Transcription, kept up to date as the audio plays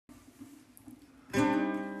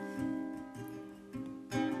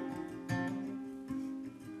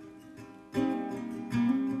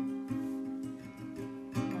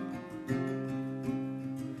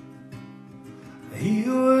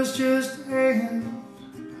was just a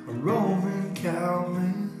Roman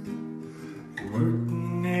cowman. He worked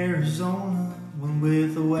in Arizona, went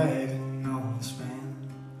with a wagon on the span.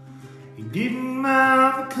 He didn't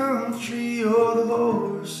mind the country or the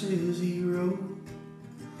horses he rode.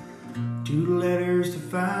 2 letters to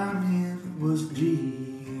find him was G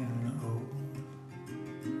and an O.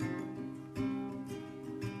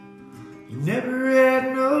 He never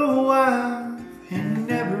had no wife and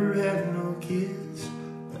never had no kids,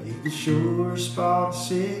 but he could sure spot a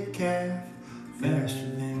sick calf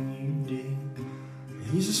faster than you did.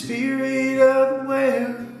 He's the spirit of the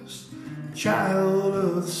West, child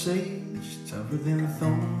of the sage, tougher than the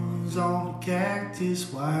thorns on the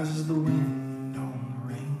cactus, wise as the wind on the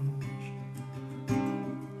range.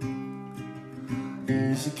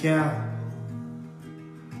 He's a cowboy,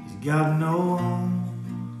 he's got no home.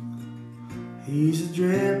 He's a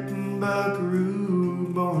dripping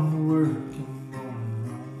buckaroo, born to work and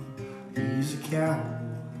born to roam. He's a cowboy,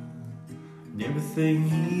 and everything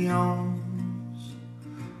he owns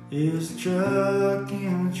is a truck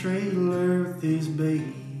and a trailer with his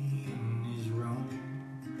baby and his roan.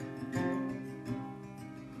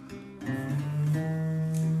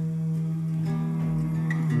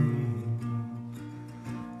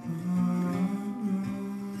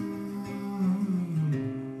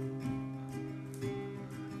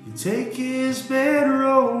 You take his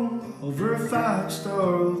bedroll over a 5-star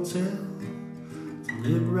hotel, to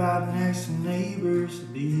live right next to neighbors, to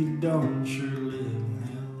be darn sure live in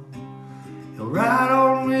hell. He'll ride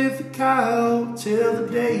on with the coyote till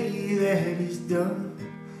the day that he's done,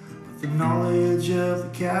 with the knowledge of the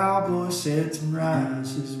cowboy sets and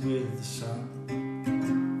rises with the sun.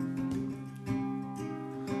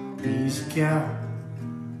 He's a cowboy,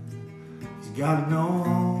 he's got no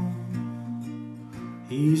home.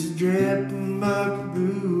 He's a dripping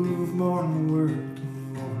buckaroo, born to work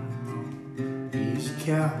and born to roam. He's a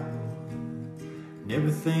cowboy, and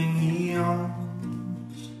everything he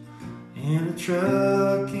owns, in a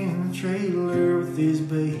truck and a trailer with his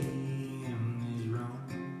baby and his roan.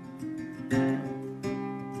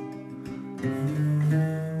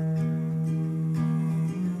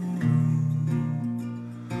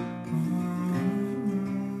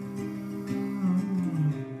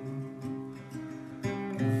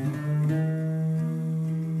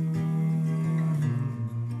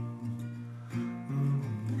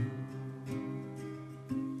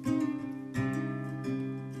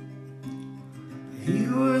 He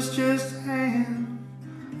was just a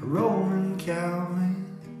Roman cowman.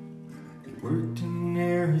 He worked in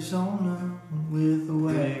Arizona with a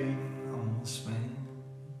wagon on the span.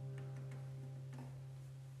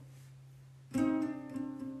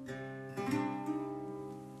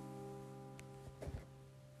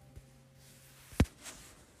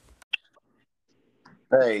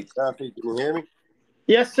 Hey, Tuffy, can you hear me?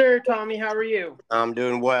 Yes, sir, Tommy. How are you? I'm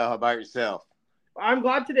doing well. How about yourself? I'm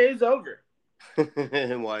glad today's over.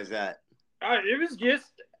 Why is that? It was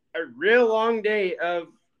just a real long day of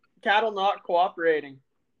cattle not cooperating.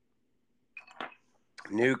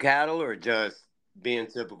 New cattle or just being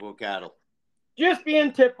typical cattle? Just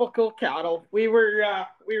being typical cattle. We were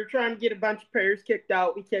trying to get a bunch of pairs kicked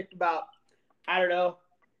out. We kicked about, I don't know,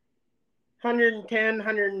 110,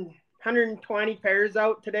 120 pairs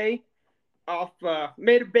out today.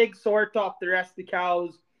 Made a big sort off the rest of the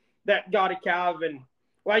cows that got a calf, and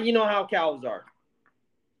well, you know how cows are.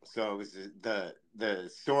 So it was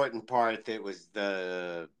the sorting part that was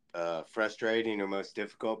the frustrating or most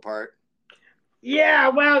difficult part? Yeah,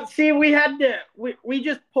 well, see, we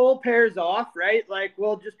just pull pairs off, right? Like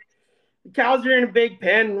the cows are in a big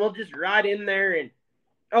pen, and we'll just ride in there and,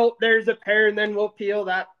 oh, there's a pair, and then we'll peel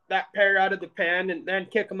that pair out of the pen and then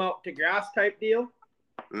kick them out to grass type deal.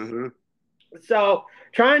 Mm-hmm. So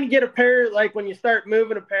trying to get a pair, like when you start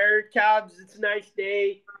moving a pair, calves, it's a nice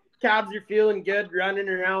day. Calves are feeling good, running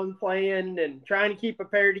around, playing, and trying to keep a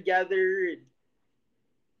pair together.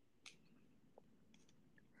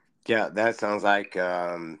 Yeah, that sounds like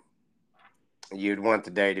you'd want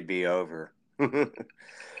the day to be over.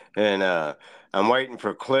 And I'm waiting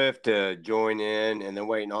for Cliff to join in, and then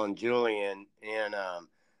waiting on Julian. And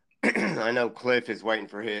I know Cliff is waiting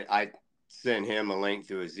for I sent him a link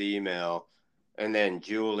through his email, and then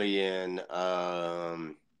Julian.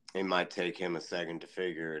 It might take him a second to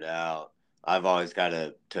figure it out. I've always got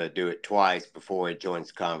to do it twice before it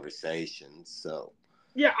joins conversations. So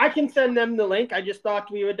yeah, I can send them the link. I just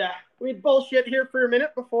thought we'd bullshit here for a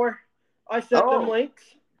minute before I sent them links.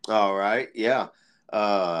 All right, yeah.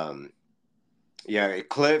 Yeah,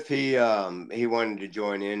 Cliff, he wanted to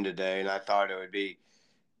join in today, and I thought it would be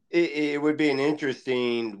it would be an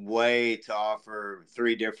interesting way to offer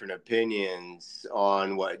three different opinions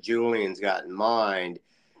on what Julian's got in mind.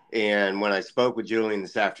 And when I spoke with Julian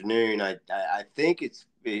this afternoon, I think it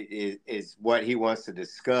is what he wants to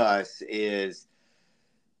discuss is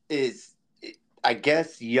I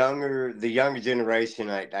guess the younger generation.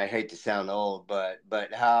 I hate to sound old,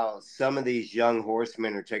 but how some of these young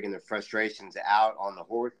horsemen are taking their frustrations out on the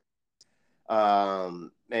horse,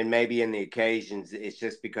 and maybe in the occasions it's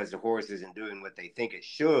just because the horse isn't doing what they think it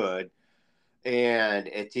should, and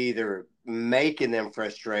it's either making them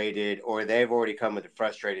frustrated or they've already come with a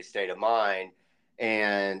frustrated state of mind,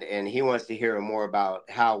 and he wants to hear more about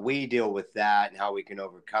how we deal with that and how we can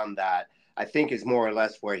overcome that. I think is more or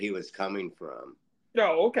less where he was coming from.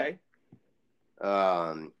 Oh, okay.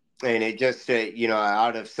 And it just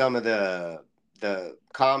out of some of the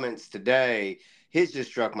comments today, his just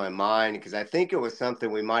struck my mind because I think it was something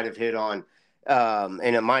we might have hit on,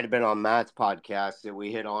 and it might have been on Matt's podcast that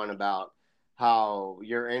we hit on about how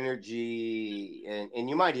your energy and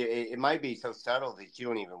it might be so subtle that you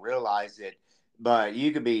don't even realize it, but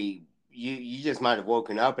you could be you just might have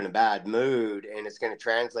woken up in a bad mood and it's going to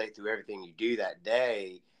translate through everything you do that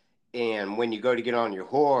day. And when you go to get on your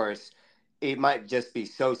horse, it might just be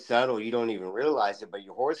so subtle you don't even realize it, but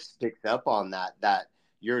your horse picks up on that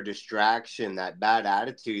your distraction, that bad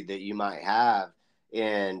attitude that you might have,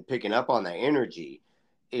 and picking up on that energy.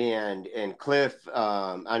 And Cliff,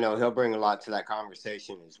 I know he'll bring a lot to that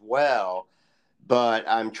conversation as well. But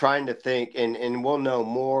I'm trying to think, and we'll know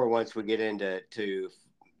more once we get into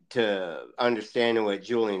to understanding what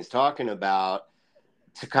Julian's talking about,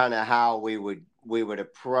 to kind of how we would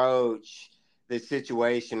approach the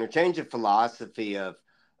situation or change the philosophy of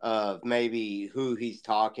maybe who he's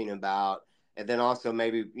talking about, and then also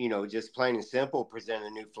maybe just plain and simple present a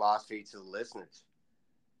new philosophy to the listeners.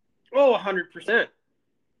 Oh, 100%.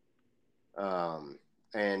 um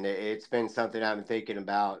and it's been something I've been thinking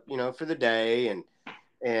about, for the day, and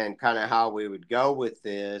kind of how we would go with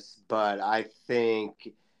this. But I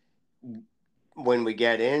think when we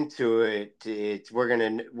get into it, we're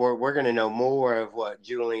gonna know more of what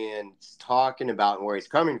Julian's talking about and where he's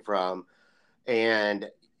coming from, and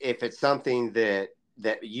if it's something that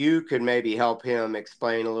you could maybe help him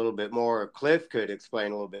explain a little bit more, or Cliff could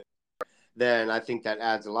explain a little bit, then I think that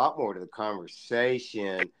adds a lot more to the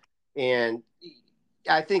conversation. And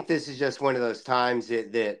I think this is just one of those times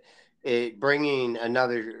that it bringing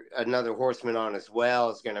another horseman on as well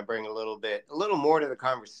is going to bring a little more to the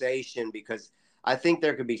conversation, because I think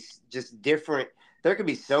there could be just different there could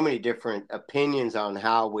be so many different opinions on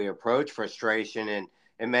how we approach frustration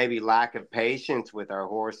and maybe lack of patience with our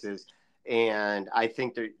horses. And I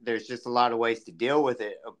think there's just a lot of ways to deal with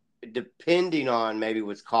it, depending on maybe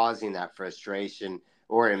what's causing that frustration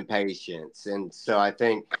or impatience. And so I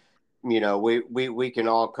think we can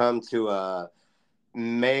all come to a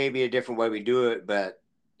maybe a different way we do it, but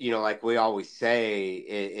like we always say,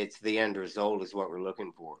 it's the end result is what we're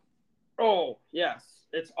looking for. Oh, yes.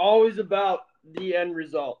 It's always about the end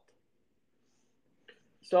result.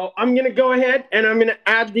 So I'm going to go ahead and I'm going to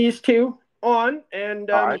add these two on. And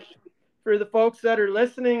All right. for the folks that are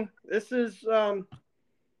listening, this is a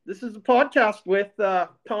podcast with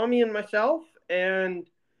Tommy and myself, and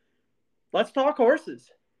let's talk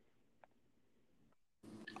horses.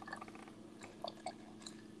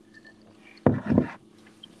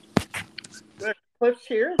 Cliff's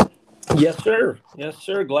here. Yes, sir. Yes,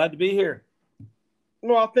 sir. Glad to be here.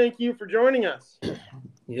 Well, thank you for joining us.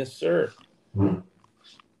 Yes, sir.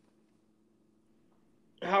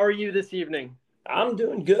 How are you this evening? I'm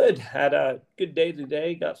doing good. Had a good day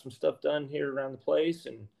today. Got some stuff done here around the place,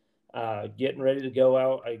 and getting ready to go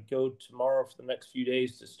out. I go tomorrow for the next few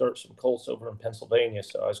days to start some colts over in Pennsylvania,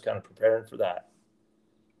 so I was kind of preparing for that.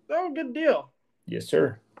 Oh, good deal. Yes,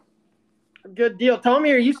 sir. Good deal.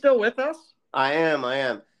 Tommy, are you still with us? I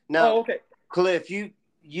am. Now, okay. Cliff, you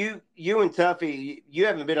and Tuffy, you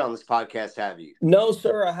haven't been on this podcast, have you? No,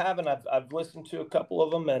 sir, I haven't. I've listened to a couple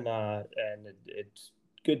of them, and it's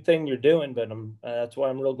a good thing you're doing. But that's why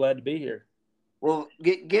I'm real glad to be here. Well,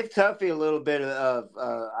 give Tuffy a little bit of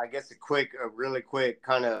I guess a really quick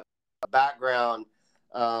kind of background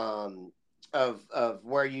of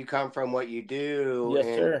where you come from, what you do. Yes,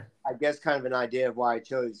 and sir. I guess kind of an idea of why I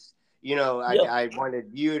chose. Yep. I wanted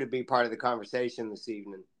you to be part of the conversation this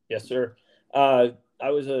evening. Yes, sir. I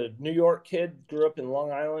was a New York kid, grew up in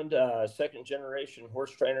Long Island, second generation horse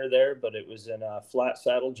trainer there, but it was in a flat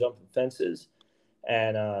saddle jumping fences.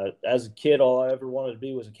 And as a kid, all I ever wanted to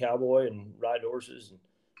be was a cowboy and ride horses. And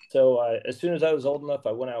so as soon as I was old enough,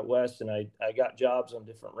 I went out west and I got jobs on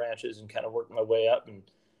different ranches and kind of worked my way up. And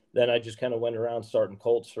then I just kind of went around starting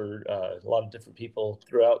colts for a lot of different people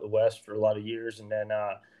throughout the West for a lot of years. And then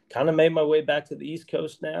kind of made my way back to the East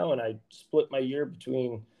Coast now. And I split my year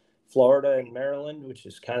between Florida and Maryland, which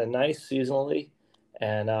is kind of nice seasonally.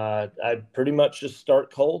 And I pretty much just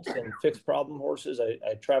start colts and fix problem horses.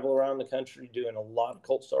 I travel around the country doing a lot of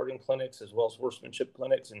colt starting clinics as well as horsemanship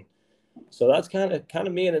clinics. And so that's kind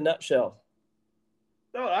of me in a nutshell.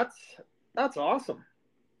 Oh, that's awesome.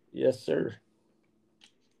 Yes, sir.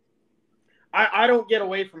 I don't get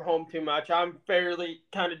away from home too much. I'm fairly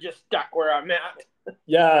kind of just stuck where I'm at.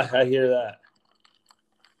 Yeah, I hear that.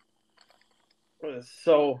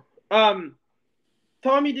 So,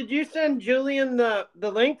 Tommy, did you send Julian the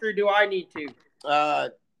link, or do I need to?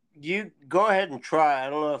 You go ahead and try. I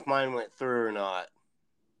don't know if mine went through or not.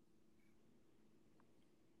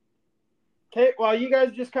 Okay, well, you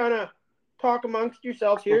guys just kind of talk amongst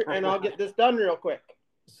yourselves here, and I'll get this done real quick.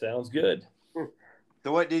 Sounds good.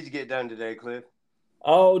 So what did you get done today, Cliff?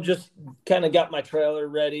 Oh, just kind of got my trailer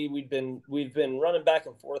ready. We've been running back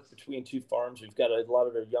and forth between two farms. We've got a lot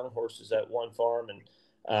of our young horses at one farm, and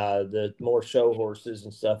the more show horses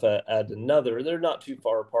and stuff at another. They're not too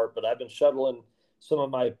far apart, but I've been shuttling some of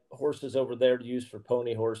my horses over there to use for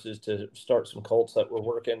pony horses to start some colts that we're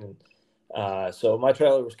working. And so my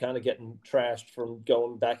trailer was kind of getting trashed from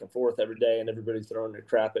going back and forth every day and everybody throwing their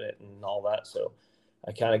crap in it and all that. So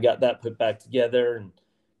I kind of got that put back together and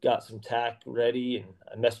got some tack ready, and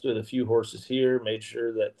I messed with a few horses here, made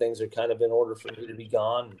sure that things are kind of in order for me to be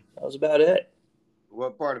gone. That was about it.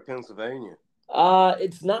 What part of Pennsylvania?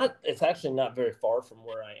 It's actually not very far from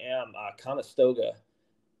where I am. Conestoga.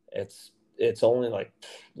 It's only like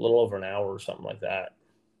a little over an hour or something like that.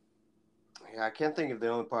 Yeah, I can't think of the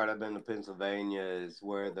only part I've been to Pennsylvania is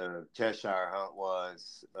where the Cheshire Hunt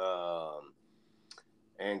was.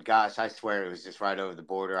 And gosh, I swear it was just right over the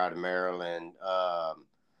border out of Maryland.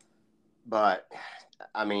 But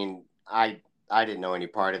I mean, I didn't know any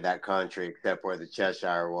part of that country except where the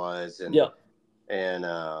Cheshire was. And yeah. And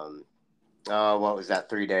what was that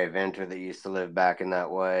 3-day eventer that used to live back in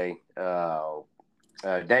that way?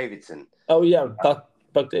 Davidson. Oh yeah,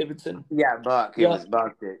 Buck Davidson. Yeah, Buck. It was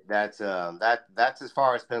Buck. That's as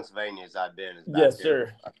far as Pennsylvania as I've been. Yes,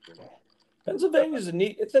 sir. Pennsylvania's a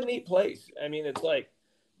neat place. I mean, it's like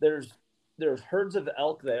there's herds of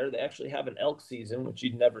elk there. They actually have an elk season, which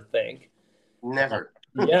you'd never think. Never.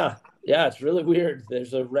 Yeah, it's really weird.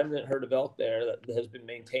 There's a remnant herd of elk there that has been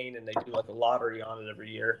maintained, and they do like a lottery on it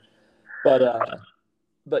every year.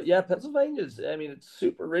 But yeah, Pennsylvania's, I mean, it's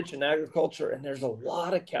super rich in agriculture, and there's a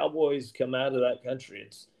lot of cowboys come out of that country.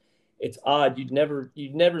 It's odd. You'd never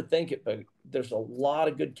think it, but there's a lot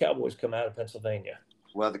of good cowboys come out of Pennsylvania.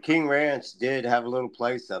 Well, the King Ranch did have a little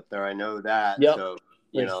place up there. I know that. Yep. So,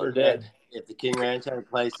 sure did. If the King Ranch had a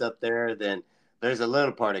place up there, then there's a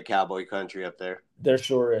little part of cowboy country up there. There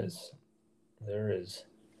sure is. There is.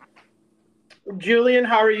 Julian,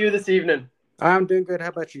 how are you this evening? I'm doing good. How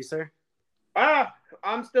about you, sir?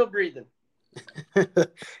 I'm still breathing.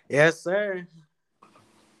 Yes, sir.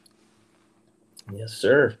 Yes,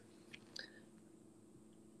 sir.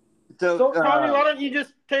 So Tommy, why don't you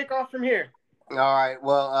just take off from here? All right.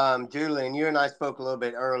 Well, Julian, you and I spoke a little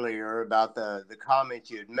bit earlier about the comments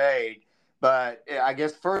you had made, but I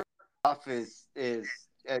guess first off is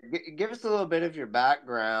give us a little bit of your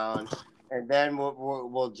background, and then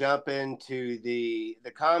we'll jump into the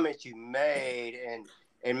comments you made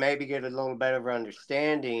and maybe get a little bit of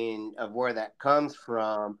understanding of where that comes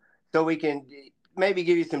from, so we can maybe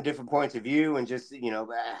give you some different points of view and just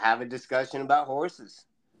have a discussion about horses.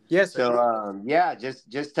 Yes, sir. So,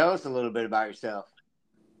 just tell us a little bit about yourself.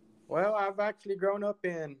 Well, I've actually grown up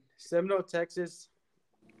in Seminole, Texas,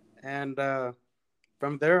 and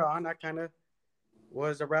from there on, I kind of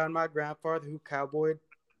was around my grandfather who cowboyed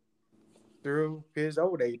through his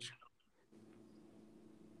old age.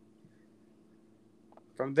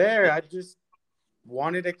 From there, I just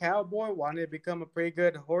wanted a cowboy, wanted to become a pretty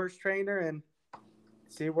good horse trainer and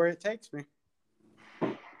see where it takes me.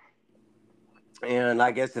 And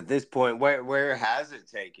I guess at this point, where has it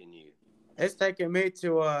taken you? It's taken me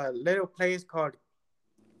to a little place called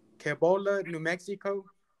Cibola, New Mexico.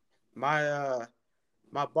 My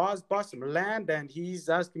boss bought some land, and he's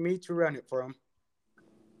asking me to run it for him.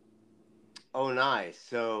 Oh, nice.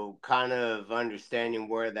 So kind of understanding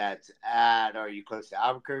where that's at. Are you close to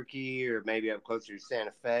Albuquerque, or maybe up closer to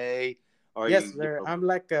Santa Fe? Or yes, sir. I'm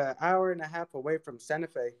like an hour and a half away from Santa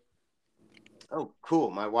Fe. Oh,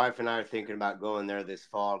 cool. My wife and I are thinking about going there this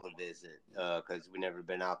fall to visit because we've never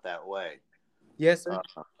been out that way. Yes, sir.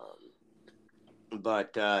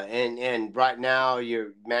 But right now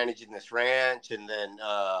you're managing this ranch, and then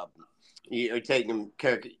you're taking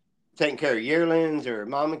care. taking care of yearlings or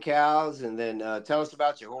mama cows, and then tell us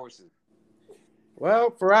about your horses. Well,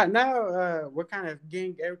 for right now, we're kind of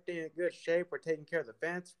getting everything in good shape. We're taking care of the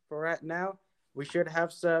fence for right now. We should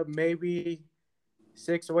have some maybe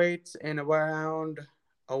 6 weights in around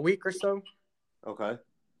a week or so. Okay.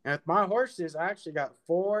 And with my horses, I actually got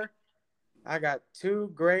 4. I got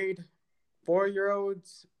 2 grade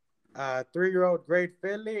 4-year-olds, 3-year-old grade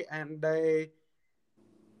filly, and a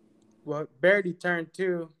barely turned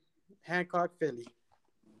 2 Hancock filly.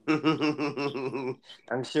 I'm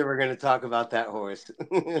sure we're going to talk about that horse.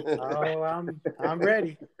 Oh, I'm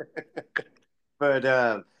ready.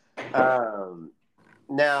 But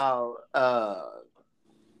now,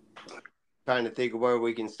 trying to think of where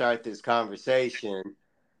we can start this conversation.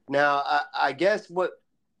 Now, I guess what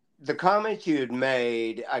the comments you had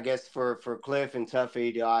made, I guess for Cliff and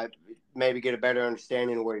Tuffy, to maybe get a better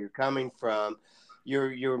understanding of where you're coming from.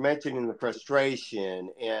 You were mentioning the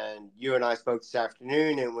frustration, and you and I spoke this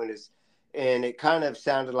afternoon, and it kind of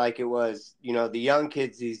sounded like it was, the young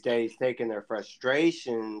kids these days taking their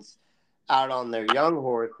frustrations out on their young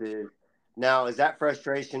horses. Now, is that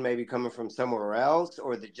frustration maybe coming from somewhere else,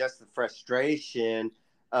 or is it just the frustration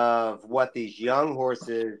of what these young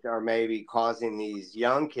horses are maybe causing these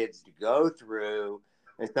young kids to go through?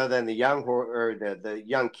 And so then the young or the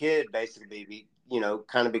young kid basically,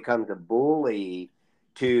 kind of becomes a bully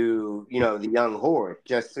to, the young horse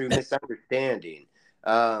just through misunderstanding.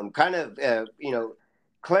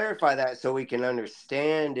 Clarify that so we can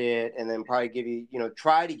understand it, and then probably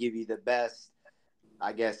try to give you the best,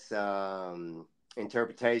 I guess,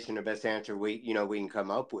 interpretation or best answer we can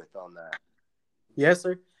come up with on that. Yes,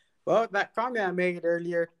 sir. Well, that comment I made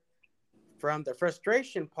earlier, from the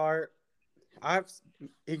frustration part,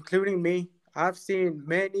 including me, I've seen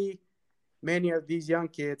many of these young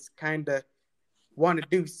kids kind of want to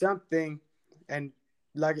do something, and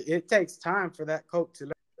like it takes time for that coat to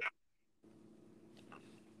learn.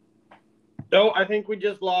 No, I think we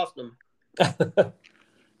just lost him.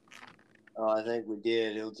 Oh, I think we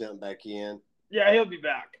did. He'll jump back in. Yeah, he'll be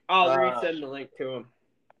back. I'll resend the link to him.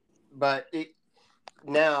 But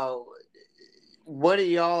now, what do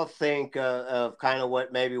y'all think of kind of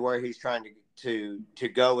where he's trying to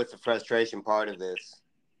go with the frustration part of this?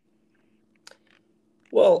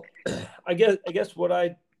 Well, I guess what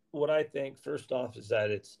I think first off is that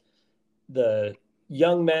it's the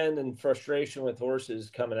young men and frustration with horses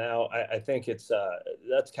coming out. I think it's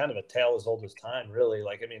that's kind of a tale as old as time, really.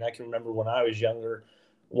 Like, I mean, I can remember when I was younger,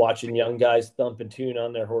 watching young guys thump and tune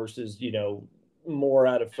on their horses, more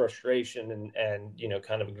out of frustration and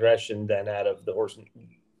kind of aggression than out of the horse,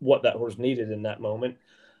 what that horse needed in that moment.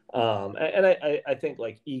 And I think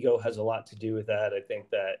like ego has a lot to do with that. I think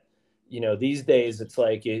that, these days it's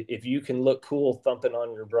like if you can look cool thumping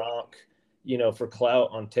on your bronc, for clout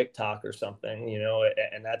on TikTok or something,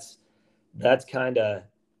 and that's kind of,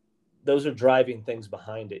 those are driving things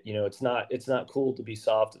behind it. It's not cool to be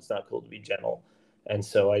soft. It's not cool to be gentle. And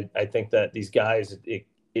so I think that these guys,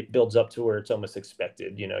 it builds up to where it's almost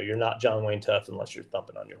expected. You're not John Wayne Tough unless you're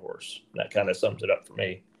thumping on your horse. That kind of sums it up for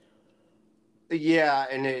me. Yeah,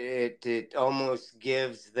 and it almost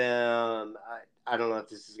gives them, I don't know if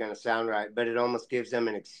this is going to sound right, but it almost gives them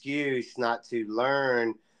an excuse not to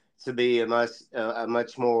learn to be a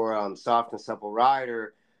much more soft and supple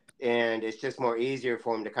rider. And it's just more easier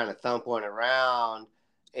for them to kind of thump one around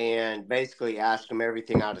and basically ask them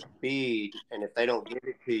everything out of speed. And if they don't give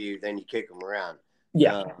it to you, then you kick them around.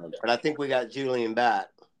 Yeah. But I think we got Julian back.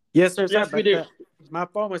 Yes, sir. Yes, we do. My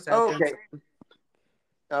phone was okay.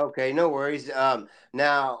 Okay, no worries.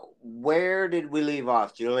 Now, where did we leave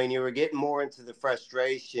off, Julian? You were getting more into the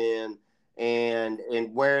frustration and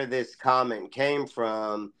where this comment came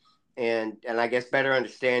from, and I guess better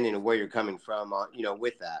understanding of where you're coming from,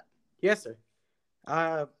 with that. Yes, sir.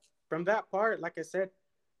 From that part, like I said,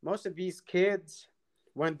 most of these kids,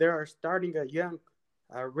 when they're starting a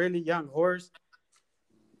really young horse,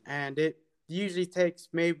 and it usually takes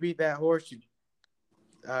maybe that horse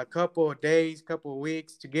a couple of days, couple of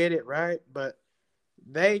weeks to get it right, but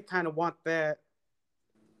they kind of want that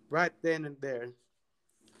right then and there.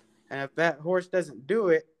 And if that horse doesn't do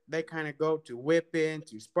it, they kind of go to whipping,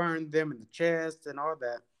 to spurring them in the chest and all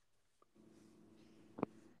that.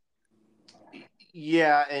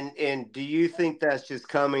 Yeah, and do you think that's just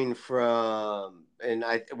coming from? And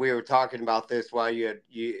we were talking about this while you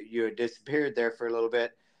had disappeared there for a little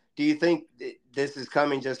bit. Do you think this is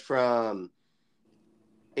coming just from?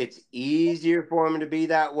 It's easier for them to be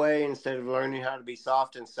that way instead of learning how to be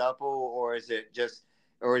soft and supple, or is it just,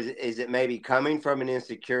 or is it maybe coming from an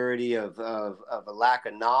insecurity of a lack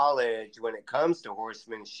of knowledge when it comes to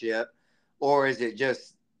horsemanship, or is it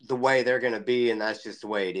just the way they're going to be, and that's just the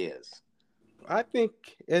way it is. I think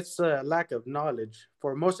it's a lack of knowledge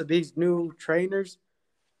for most of these new trainers.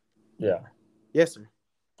 Yeah. Yes, sir.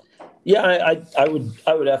 Yeah, I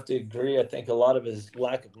would have to agree. I think a lot of it is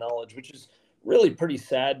lack of knowledge, which is really pretty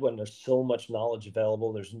sad when there's so much knowledge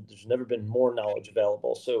available. There's never been more knowledge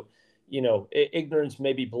available. So, ignorance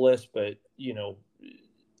may be bliss, but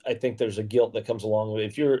I think there's a guilt that comes along with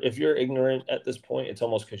it. If you're ignorant at this point, it's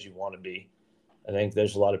almost because you want to be. I think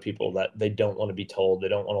there's a lot of people that they don't want to be told, they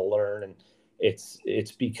don't want to learn, and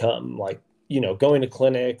it's become like, going to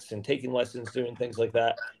clinics and taking lessons, doing things like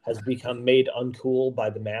that has become made uncool by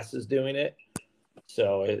the masses doing it.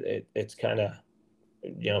 So it's kind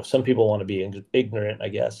of, some people want to be ignorant, I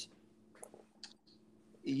guess.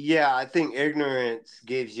 Yeah, I think ignorance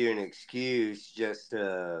gives you an excuse just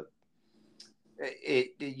to,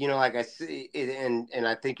 like I see it, and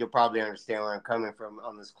I think you'll probably understand where I'm coming from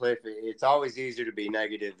on this, Cliff. It's always easier to be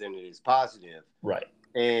negative than it is positive. Right.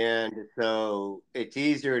 And so it's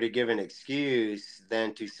easier to give an excuse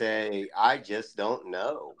than to say, I just don't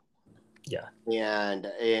know. Yeah. And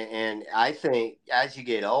I think as you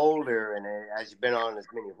get older and as you've been on as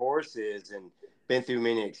many horses and been through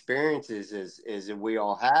many experiences as we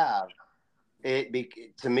all have,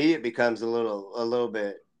 to me, it becomes a little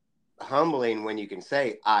bit humbling when you can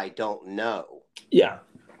say, I don't know. Yeah.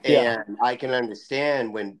 And I can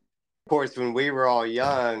understand when we were all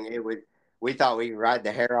young, we thought we could ride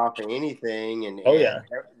the hair off of anything. And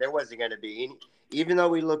there wasn't going to be any, even though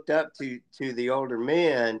we looked up to the older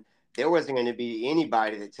men, there wasn't going to be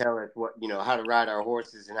anybody to tell us what, how to ride our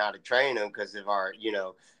horses and how to train them because of our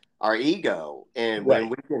ego. And when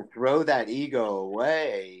we can throw that ego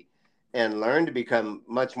away and learn to become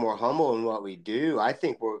much more humble in what we do, I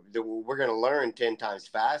think we're going to learn 10 times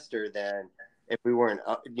faster than if we weren't,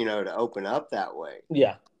 to open up that way.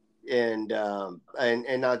 Yeah. And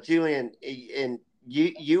now, Julian, and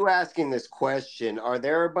you asking this question, are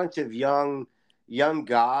there a bunch of young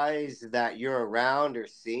guys that you're around or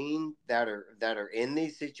seeing that are in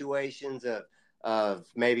these situations of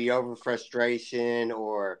maybe over frustration,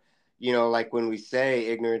 or like when we say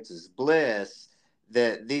ignorance is bliss,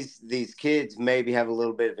 that these kids maybe have a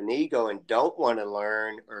little bit of an ego and don't want to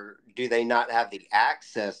learn, or do they not have the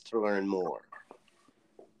access to learn more?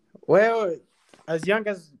 Well, as young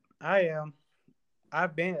as I am, I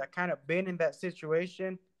kind of been in that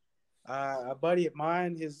situation. A buddy of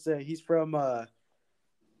mine, he's from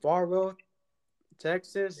Farwell,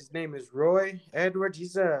 Texas. His name is Roy Edwards.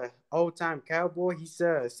 He's a old time cowboy. He's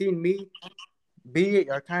seen me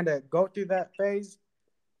kind of go through that phase.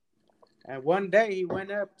 And one day he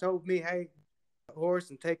went up, told me, "Hey,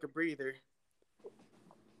 horse, and take a breather."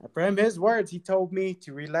 And from his words, he told me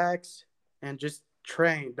to relax and just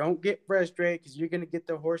train. Don't get frustrated because you're going to get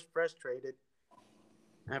the horse frustrated.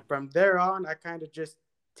 And from there on, I kind of just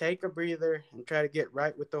take a breather and try to get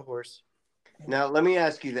right with the horse. Now, let me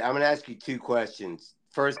ask you that. I'm going to ask you two questions.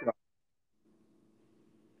 First of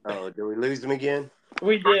all, did we lose him again?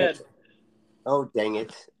 We did. Oh, dang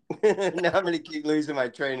it. Now I'm going to keep losing my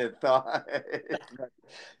train of thought.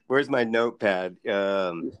 Where's my notepad?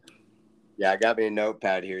 Yeah, I got me a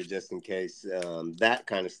notepad here just in case that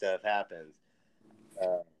kind of stuff happens.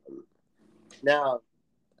 Now,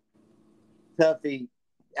 Tuffy,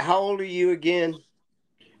 how old are you again?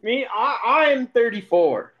 Me, I am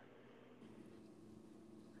 34.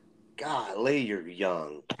 Golly, you're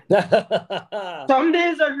young. Some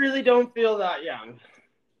days I really don't feel that young.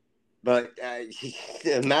 But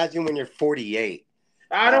imagine when you're 48.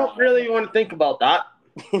 I don't really want to think about that.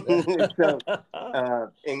 So,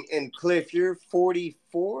 and Cliff, you're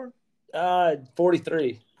 44?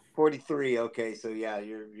 43. 43. Okay, so yeah,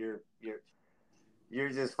 you're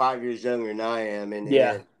just 5 years younger than I am, and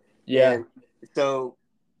And so,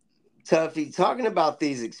 Tuffy, talking about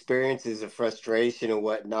these experiences of frustration and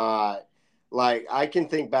whatnot, like I can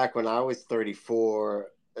think back when I was 34,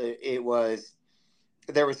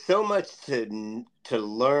 there was so much to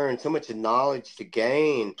learn, so much knowledge to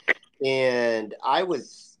gain, and I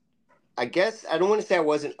guess I don't want to say I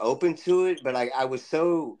wasn't open to it, but I was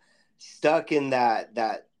so stuck in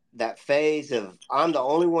that phase of I'm the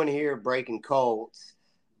only one here breaking colts.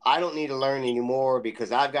 I don't need to learn anymore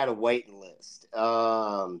because I've got a waiting list.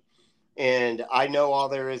 And I know all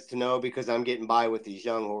there is to know because I'm getting by with these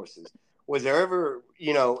young horses. Was there ever,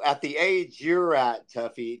 at the age you're at,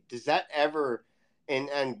 Tuffy, does that ever,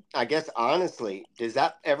 and I guess honestly, does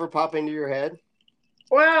that ever pop into your head?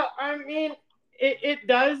 Well, I mean, it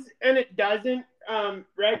does and it doesn't,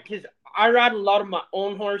 right? Because I ride a lot of my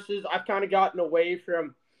own horses. I've kind of gotten away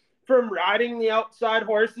from riding the outside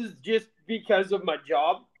horses just because of my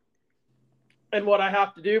job. and what I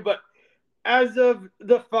have to do. But as of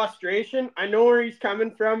the frustration, I know where he's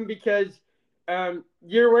coming from because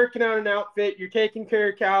you're working on an outfit, you're taking care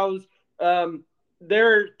of cows.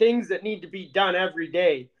 There are things that need to be done every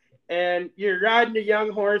day. And you're riding a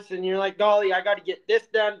young horse and you're like, golly, I got to get this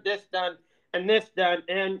done, and this done.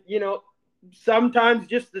 And, sometimes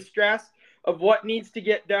just the stress of what needs to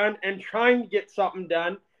get done and trying to get something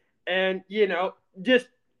done. And, just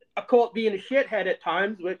a colt being a shithead at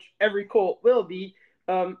times, which every colt will be,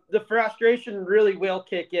 the frustration really will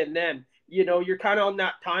kick in then. You're kind of on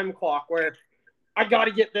that time clock where I got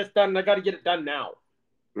to get this done. I got to get it done now.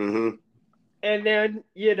 Mm-hmm. And then,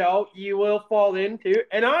 you will fall into,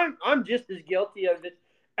 and I'm just as guilty of it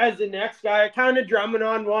as the next guy, kind of drumming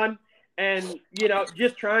on one and,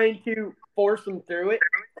 just trying to force them through it.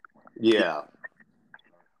 Yeah.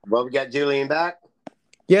 Well, we got Julian back.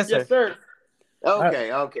 Yes, Yes, sir.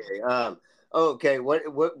 Okay. Okay.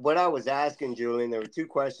 What I was asking, Julian, there were two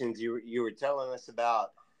questions you were telling us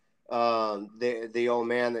about. The old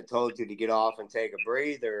man that told you to get off and take a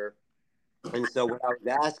breather. And so what I was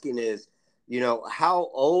asking is, how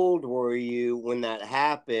old were you when that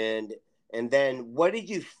happened? And then what did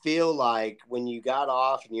you feel like when you got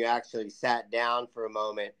off and you actually sat down for a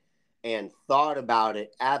moment and thought about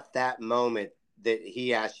it at that moment that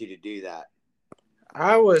he asked you to do that?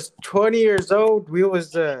 I was 20 years old. We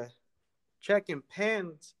was checking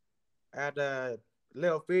pens at a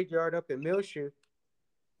little feed yard up in Millshoe.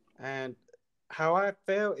 And how I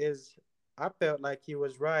felt is I felt like he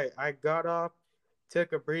was right. I got off,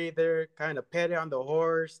 took a breather, kind of petted on the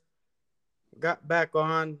horse, got back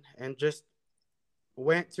on, and just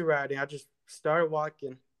went to riding. I just started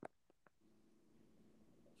walking.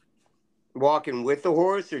 Walking with the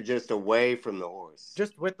horse or just away from the horse?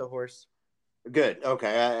 Just with the horse. Good.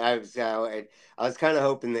 Okay. I was kind of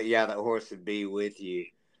hoping that that horse would be with you.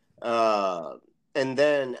 And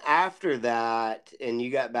then after that, and you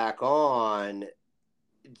got back on,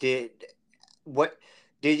 did what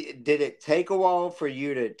did it take a while for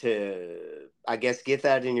you to I guess get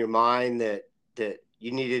that in your mind that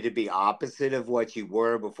you needed to be opposite of what you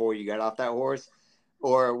were before you got off that horse,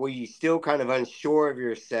 or were you still kind of unsure of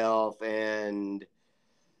yourself and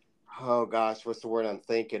oh gosh, what's the word I'm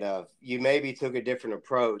thinking of? You maybe took a different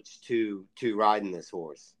approach to riding this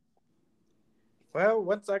horse. Well,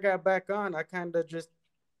 once I got back on, I kind of just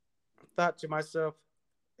thought to myself,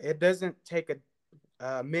 it doesn't take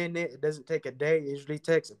a minute, it doesn't take a day. It usually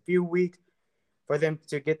takes a few weeks for them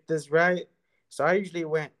to get this right. So I usually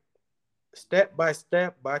went step by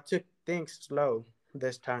step, but I took things slow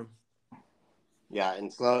this time. Yeah,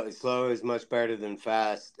 and slow is much better than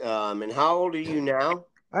fast. And how old are you now?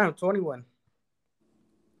 I am 21.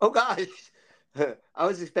 Oh gosh, I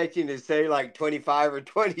was expecting to say like 25 or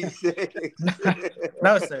 26.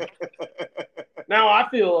 No, sir. Now I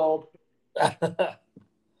feel old.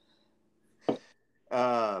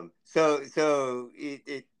 So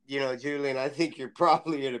Julian, I think you're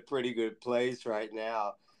probably in a pretty good place right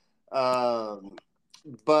now.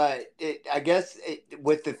 But I guess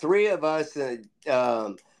with the three of us,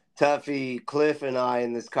 Tuffy, Cliff, and I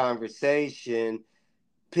in this conversation,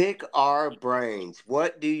 pick our brains.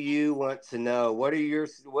 What do you want to know? What are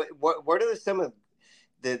some of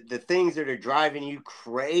the things that are driving you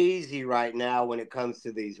crazy right now when it comes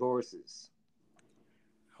to these horses?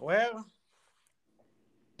 Well,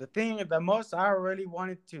 the most I really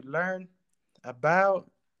wanted to learn about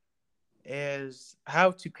is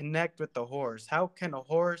how to connect with the horse. How can a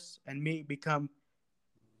horse and me become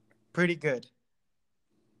pretty good?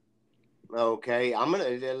 Okay,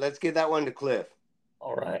 let's give that one to Cliff.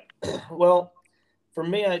 All right. Well, for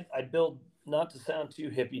me, I build, not to sound too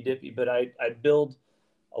hippy dippy, but I build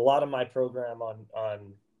a lot of my program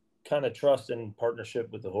on kind of trust and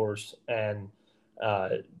partnership with the horse, and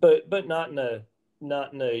but not in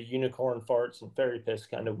a unicorn farts and fairy piss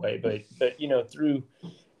kind of way, but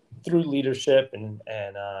through leadership and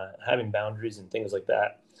having boundaries and things like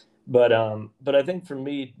that. But I think for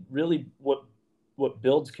me, really what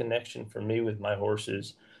builds connection for me with my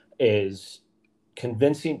horses is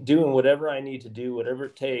doing whatever I need to do, whatever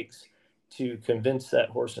it takes to convince that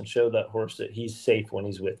horse and show that horse that he's safe when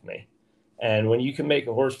he's with me. And when you can make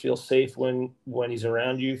a horse feel safe when he's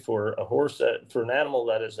around you, for an animal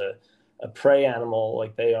that is a prey animal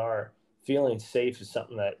like they are, feeling safe is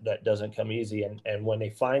something that doesn't come easy. And when they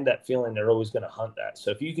find that feeling, they're always going to hunt that.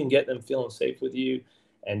 So if you can get them feeling safe with you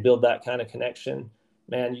and build that kind of connection,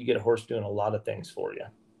 man, you get a horse doing a lot of things for you.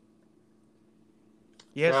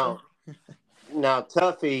 Yes. Now,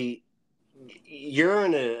 Tuffy, you're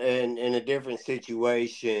in a different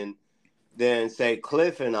situation than say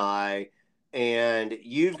Cliff and I. and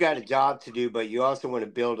you've got a job to do, but you also want to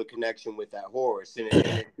build a connection with that horse. And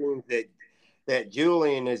it seems that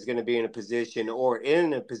Julian is going to be in a position or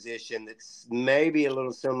in a position that's maybe a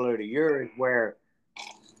little similar to yours, where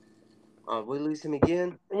we lose him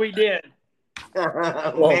again. We did.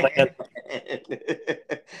 Oh, man.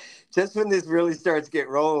 Just when this really starts to get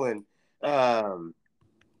rolling.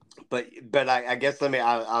 But I guess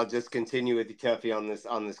I'll just continue with you, Tuffy,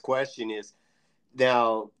 on this question is,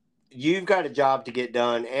 now you've got a job to get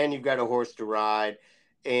done and you've got a horse to ride.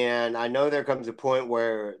 And I know there comes a point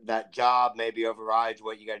where that job maybe overrides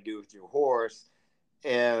what you got to do with your horse.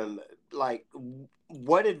 And like,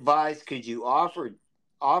 what advice could you offer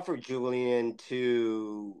Julian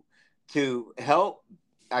to help,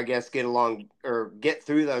 I guess, get along or get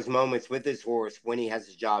through those moments with his horse when he has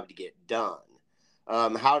his job to get done?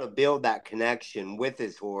 How to build that connection with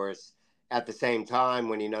his horse at the same time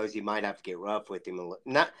when he knows he might have to get rough with him.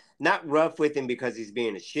 Not rough with him because he's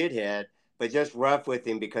being a shithead, but just rough with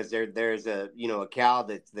him because there's a cow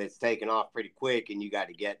that's taken off pretty quick and you got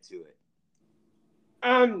to get to it.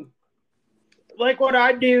 Like what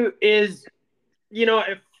I do is,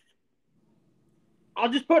 if I'll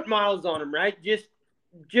just put miles on him, right?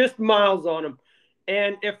 Just miles on him.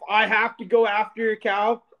 And if I have to go after a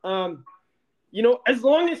cow, as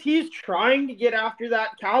long as he's trying to get after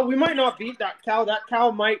that cow, we might not beat that cow. That cow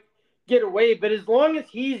might get away. But as long as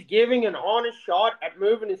he's giving an honest shot at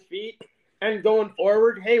moving his feet and going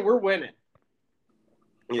forward, hey, we're winning.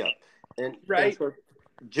 Yeah. And right. And so,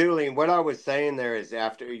 Julian, what I was saying there is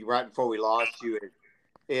right before we lost you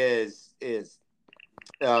is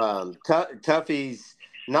Tuffy's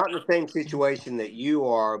not in the same situation that you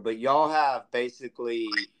are, but y'all have basically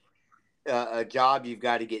a job you've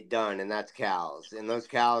got to get done, and that's cows. And those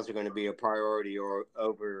cows are going to be a priority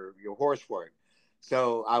over your horse work.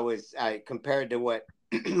 So I compared to what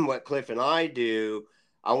what Cliff and I do,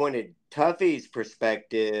 I wanted Tuffy's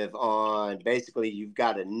perspective on basically you've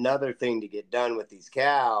got another thing to get done with these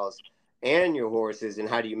cows and your horses, and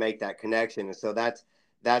how do you make that connection? And so that's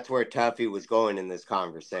where Tuffy was going in this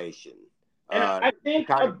conversation. And I think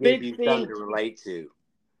kind a of big give you thing something to relate to.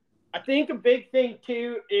 I think a big thing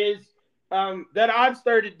too is that I've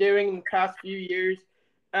started doing in the past few years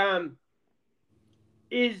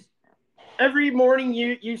is every morning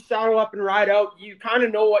you saddle up and ride out, you kind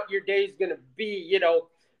of know what your day is going to be.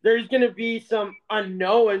 There's going to be some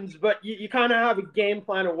unknowns, but you kind of have a game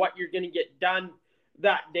plan of what you're going to get done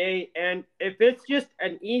that day. And if it's just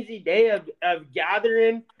an easy day of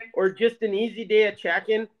gathering or just an easy day of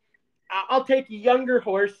checking, I'll take a younger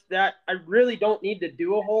horse that I really don't need to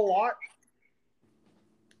do a whole lot.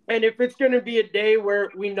 And if it's going to be a day where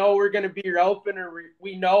we know we're going to be roping or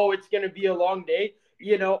we know it's going to be a long day,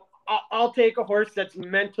 I'll take a horse that's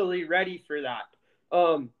mentally ready for that.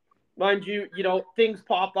 Mind you, things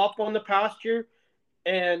pop up on the pasture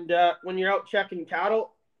and when you're out checking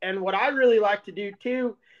cattle. And what I really like to do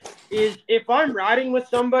too is if I'm riding with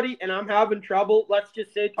somebody and I'm having trouble, let's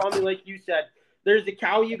just say, Tommy, like you said, there's a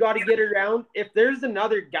cow you got to get around. If there's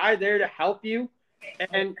another guy there to help you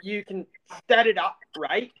and you can set it up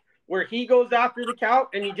right where he goes after the cow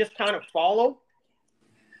and you just kind of follow,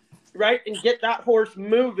 right, and get that horse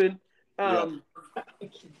moving,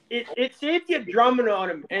 it saves you drumming on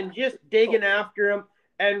him and just digging after him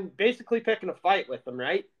and basically picking a fight with him,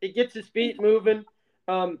 right? It gets his feet moving,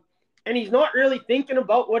 and he's not really thinking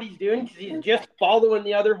about what he's doing because he's just following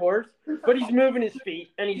the other horse, but he's moving his feet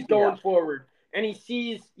and he's going forward. And he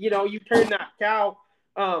sees, you turn that cow,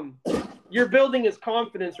 you're building his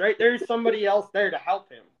confidence, right? There's somebody else there to help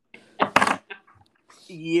him.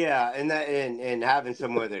 Yeah, and having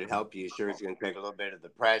someone that help you sure is going to take a little bit of the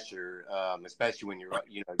pressure, especially when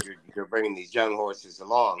you're bringing these young horses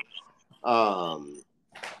along.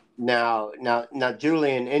 Now,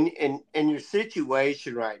 Julian, in your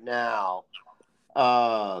situation right now,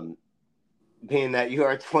 being that you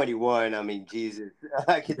are 21, I mean, Jesus,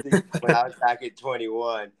 I can think when I was back at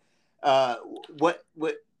 21. What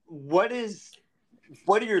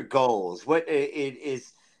are your goals? What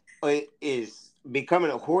is becoming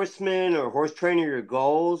a horseman or horse trainer your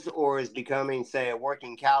goals, or is becoming, say, a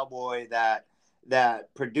working cowboy that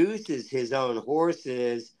produces his own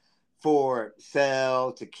horses for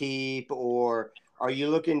sale to keep, or are you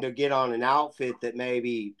looking to get on an outfit that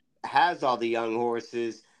maybe has all the young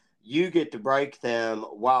horses, you get to break them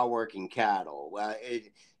while working cattle? At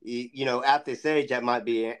this age that might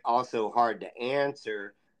be also hard to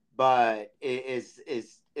answer, but is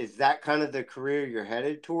that kind of the career you're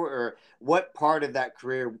headed toward, or what part of that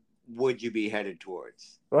career would you be headed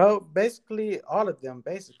towards? Well, basically all of them.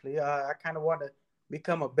 Basically, I kind of want to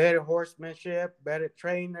become a better horsemanship, better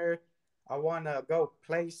trainer. I want to go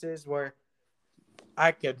places where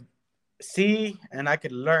I could see and I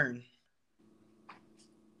could learn.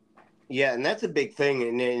 Yeah, and that's a big thing.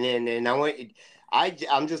 And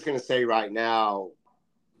I'm just gonna say right now,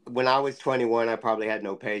 when I was 21, I probably had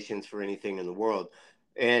no patience for anything in the world.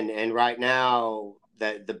 And right now,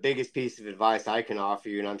 the biggest piece of advice I can offer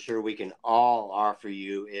you, and I'm sure we can all offer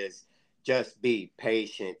you, is just be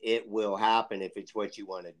patient. It will happen if it's what you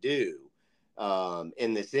want to do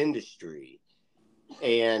in this industry.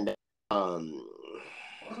 And I'm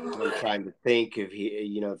trying to think of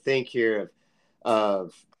think here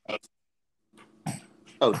of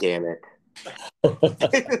oh damn it.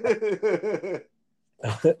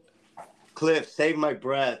 Cliff, save my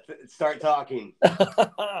breath. Start talking.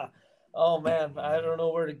 Oh man, I don't know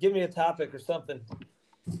where to give me a topic or something.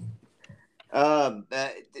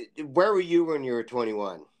 Where were you when you were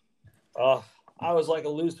 21? Oh, I was like a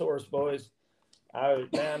loose horse, boys. I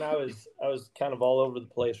was kind of all over the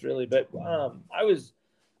place, really. But I was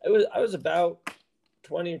about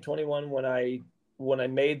 20 or 21 when I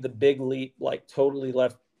made the big leap, like totally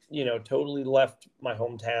left my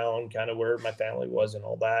hometown, kind of where my family was and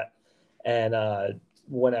all that, and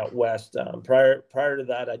went out west. Prior to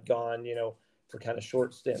that, I'd gone, for kind of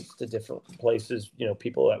short stints to different places,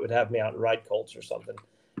 people that would have me out and ride colts or something.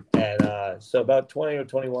 And so about 20 or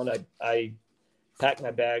 21, I packed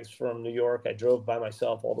my bags from New York. I drove by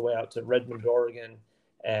myself all the way out to Redmond, Oregon,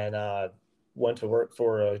 and went to work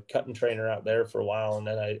for a cutting trainer out there for a while. And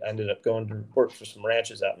then I ended up going to work for some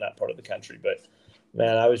ranches out in that part of the country. But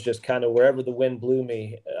man, I was just kind of wherever the wind blew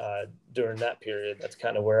me during that period. That's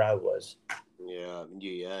kind of where I was. Yeah.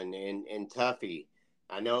 And Tuffy,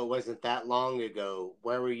 I know it wasn't that long ago.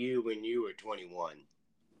 Where were you when you were 21?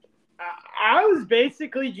 I was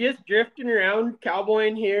basically just drifting around,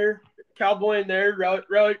 cowboying here, cowboying there,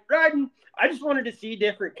 riding. I just wanted to see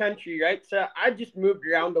different country, right? So I just moved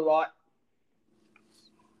around a lot.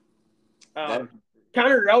 Kind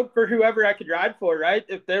of route for whoever I could ride for, right?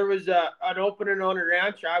 If there was an opening on a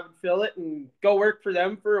ranch, I would fill it and go work for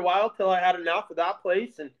them for a while till I had enough of that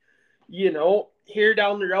place. And, here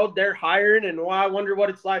down the road, they're hiring, and I wonder what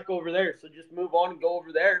it's like over there. So just move on and go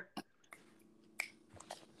over there.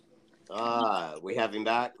 We have him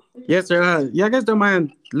back? Yes, sir. You guys don't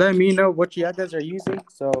mind letting me know what you guys are using,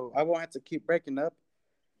 so I won't have to keep breaking up.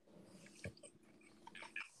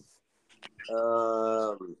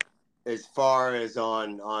 As far as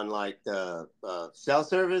on like the cell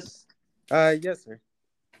service? Yes, sir.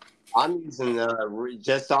 I'm using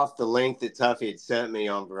just off the link that Tuffy had sent me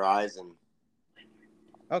on Verizon.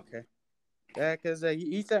 Okay. Yeah, because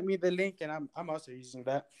he sent me the link, and I'm also using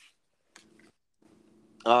that.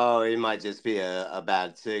 Oh, it might just be a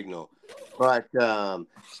bad signal. But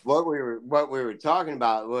what we were talking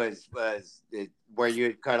about was where you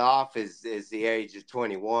had cut off is the age of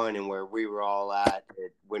 21, and where we were all at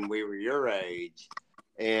when we were your age,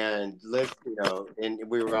 and and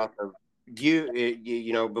we were also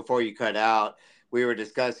before you cut out, we were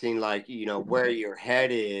discussing like where you're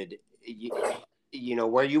headed,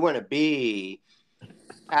 where you want to be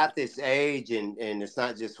at this age, and it's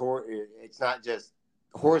not just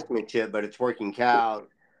horsemanship, but it's working cows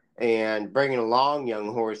and bringing along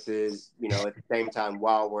young horses, at the same time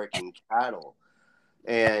while working cattle.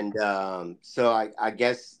 And so I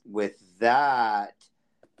guess with that,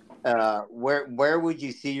 where would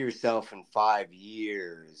you see yourself in 5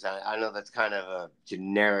 years? I know that's kind of a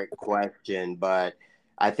generic question, but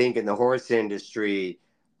I think in the horse industry,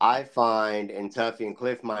 I find, and Tuffy and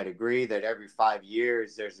Cliff might agree, that every 5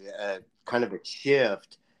 years there's a kind of a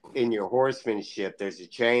shift in your horsemanship. There's a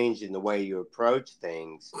change in the way you approach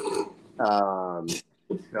things.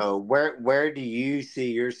 So where do you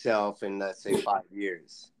see yourself in, let's say, 5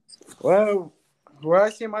 years? Well, where I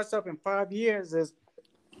see myself in 5 years is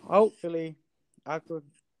hopefully I could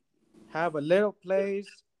have a little place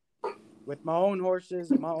with my own horses,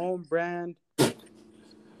 my own brand,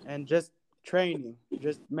 and just training,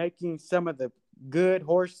 just making some of the good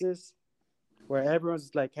horses where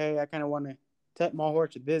everyone's like, hey, I kind of want to take my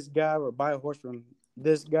horse to this guy or buy a horse from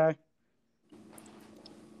this guy.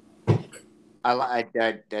 I like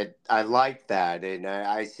that, and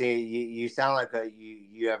I see you sound like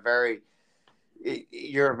you're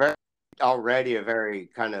already a very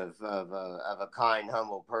kind of a kind,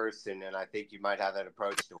 humble person, and I think you might have that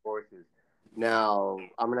approach to horses. Now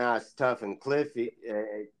I'm going to ask Tuffy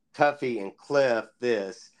and Cliff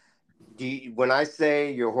this. When I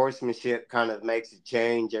say your horsemanship kind of makes a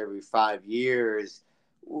change every 5 years,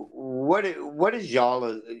 what's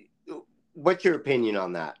your opinion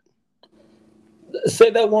on that? Say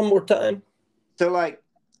that one more time. So, like,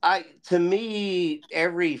 To me,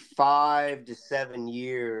 every 5 to 7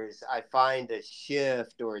 years, I find a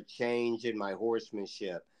shift or a change in my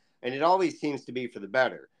horsemanship, and it always seems to be for the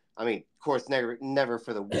better. I mean, of course, never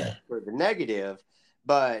for the negative,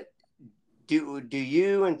 but do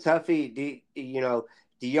you and Tuffy,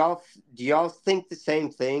 do y'all think the same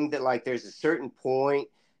thing, that like there's a certain point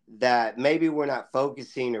that maybe we're not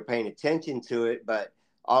focusing or paying attention to it, but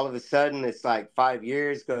all of a sudden it's like 5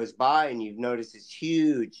 years goes by and you've noticed this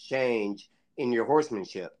huge change in your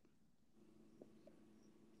horsemanship?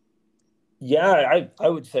 Yeah, I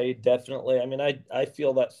would say definitely. I mean, I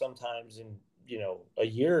feel that sometimes in, a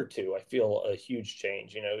year or two, I feel a huge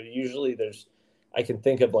change. Usually I can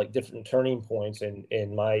think of like different turning points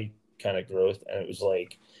in my kind of growth, and it was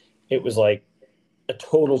like a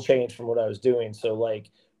total change from what I was doing. So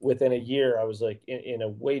like within a year, I was like in a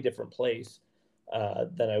way different place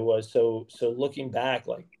than I was. So looking back,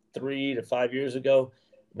 like 3 to 5 years ago,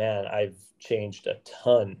 man, I've changed a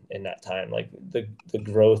ton in that time. Like the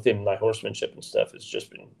growth in my horsemanship and stuff has just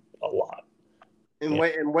been a lot. And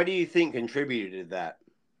what do you think contributed to that?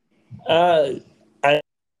 I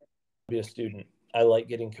be a student. I like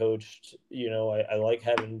getting coached. I like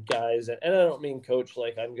having guys, and I don't mean coach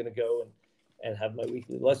like I'm going to go and have my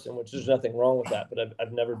weekly lesson, which there's nothing wrong with that. But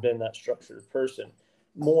I've never been that structured person.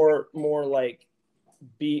 More like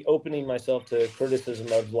be opening myself to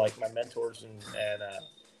criticism of like my mentors and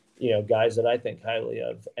guys that I think highly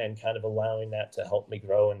of, and kind of allowing that to help me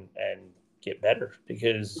grow and get better.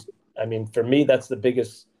 Because I mean, for me, that's the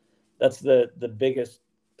biggest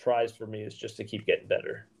prize for me, is just to keep getting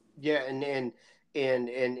better. Yeah,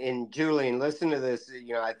 and Julian, listen to this.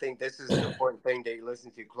 I think this is an important thing that you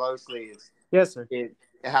listen to closely. It's Yes, sir.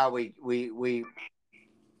 how we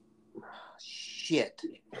shit.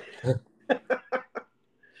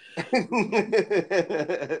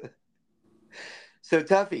 So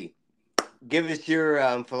Tuffy, give us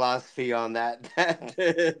your philosophy on that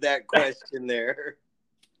question there.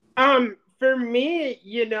 For me,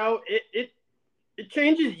 it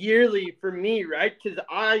changes yearly for me, right? Because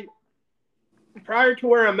prior to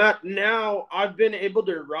where I'm at now, I've been able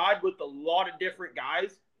to ride with a lot of different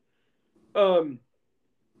guys. So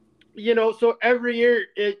every year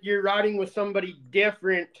you're riding with somebody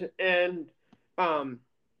different, and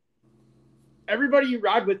everybody you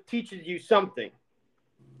ride with teaches you something.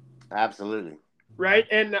 Absolutely. Right.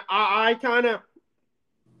 And I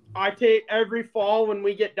take every fall when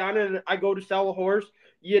we get done and I go to sell a horse,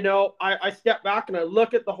 I step back and I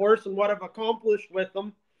look at the horse and what I've accomplished with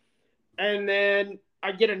them. And then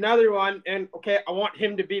I get another one and, okay, I want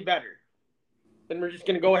him to be better. And we're just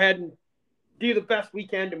going to go ahead and do the best we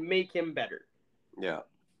can to make him better. Yeah.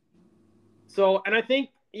 So, and I think,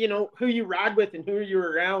 who you ride with and who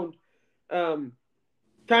you're around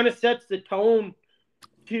kind of sets the tone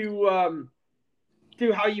to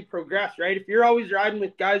how you progress, right? If you're always riding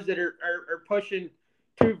with guys that are pushing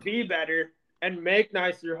to be better and make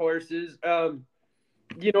nicer horses,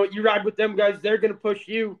 you ride with them guys, they're going to push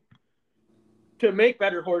you to make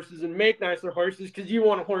better horses and make nicer horses because you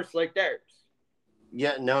want a horse like theirs.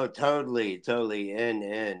 Yeah, no, totally. And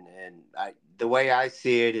the way I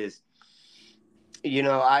see it is,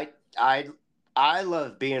 I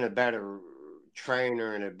love being a better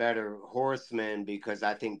trainer and a better horseman because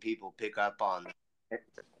I think people pick up on.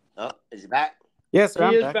 Oh, is he back? Yes, sir.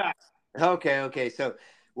 He I'm is back. Okay. So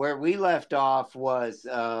where we left off was,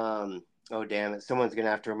 oh damn it, someone's gonna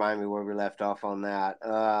have to remind me where we left off on that.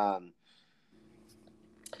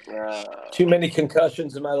 Too many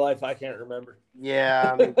concussions in my life, I can't remember.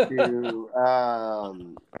 Yeah, me too.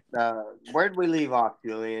 Where did we leave off,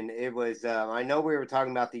 Julian? It was, I know we were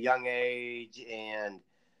talking about the young age and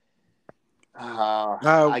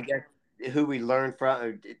I guess who we learned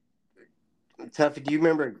from. Tuffy, do you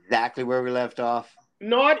remember exactly where we left off?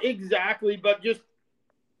 Not exactly, but just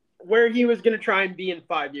where he was going to try and be in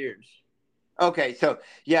 5 years. Okay, so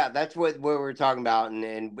yeah, that's what we were talking about,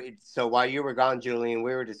 and so while you were gone, Julian,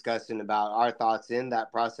 we were discussing about our thoughts in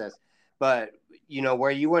that process. But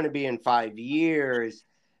where you want to be in 5 years.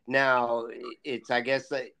 Now, it's, I guess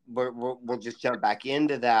that we'll just jump back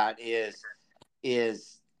into that.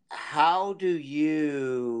 Is how do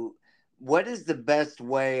you? What is the best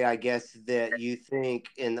way, I guess, that you think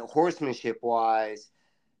in the horsemanship wise?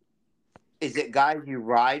 Is it guys you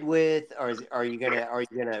ride with, or are you gonna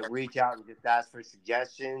reach out and just ask for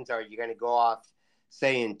suggestions? Are you gonna go off,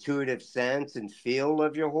 say, intuitive sense and feel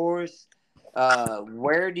of your horse?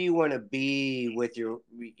 Where do you want to be with your,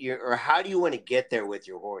 or how do you want to get there with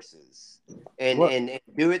your horses, and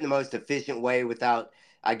do it in the most efficient way without,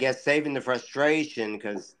 I guess, saving the frustration?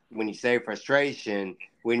 Because when you say frustration,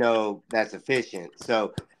 we know that's efficient.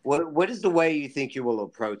 So What is the way you think you will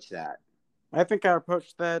approach that? I think I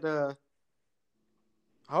approached that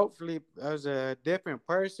hopefully as a different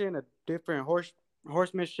person, a different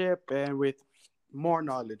horsemanship, and with more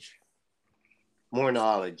knowledge. More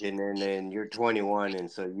knowledge, and then you're 21,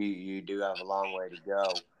 and so you do have a long way to go.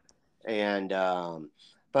 And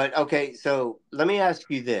but okay, so let me ask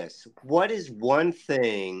you this: what is one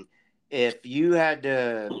thing, if you had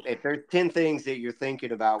to, if there's 10 things that you're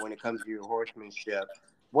thinking about when it comes to your horsemanship,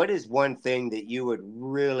 what is one thing that you would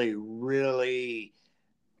really, really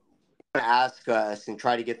ask us and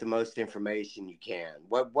try to get the most information you can?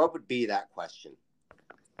 What would be that question?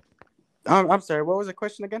 I'm sorry. What was the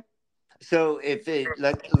question again? So if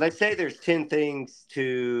let's say there's 10 things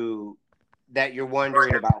to that you're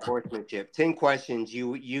wondering about horsemanship, 10 questions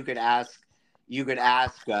you could ask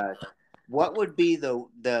us, what would be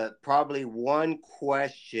the probably one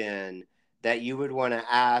question that you would want to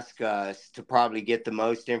ask us to probably get the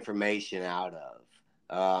most information out of?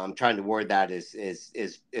 I'm trying to word that as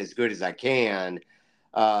good as I can.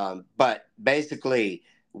 But basically,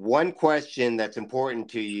 one question that's important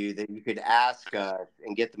to you that you could ask us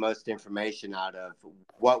and get the most information out of,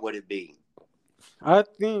 what would it be? I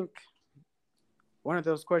think one of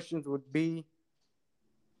those questions would be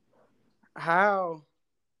how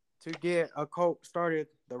to get a colt started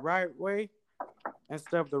the right way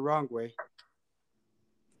instead of the wrong way.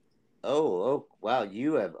 Oh, wow,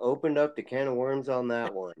 you have opened up the can of worms on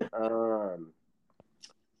that one.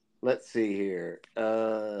 Let's see here.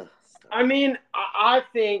 I mean, I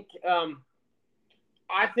think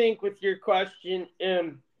with your question,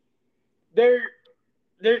 there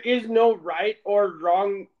there is no right or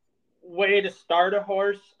wrong way to start a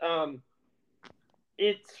horse.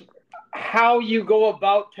 It's how you go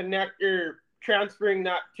about connect or transferring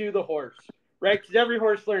that to the horse, right? Because every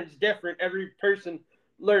horse learns different. Every person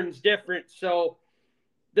learns different. So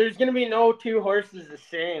there's going to be no two horses the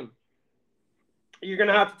same. You're going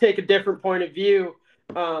to have to take a different point of view.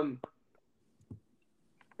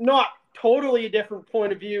 Not totally a different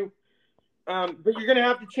point of view, but you're going to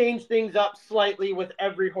have to change things up slightly with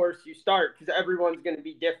every horse you start because everyone's going to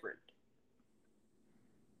be different.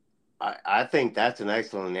 I think that's an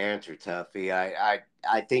excellent answer, Tuffy.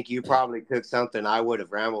 I think you probably took something I would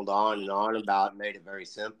have rambled on and on about and made it very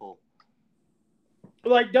simple.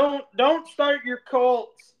 Like don't start your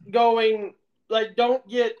colts going like don't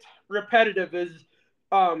get repetitive as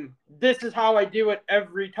this is how I do it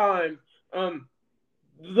every time.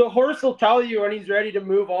 The horse will tell you when he's ready to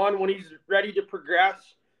move on, when he's ready to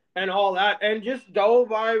progress and all that, and just go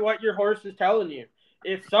by what your horse is telling you.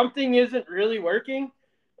 If something isn't really working,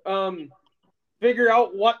 um figure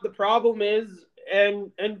out what the problem is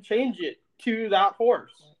and change it to that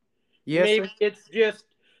horse. Yes, Maybe sir. it's just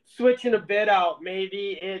switching a bit out.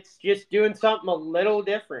 Maybe it's just doing something a little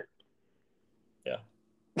different. Yeah.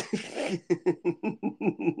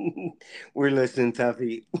 We're listening,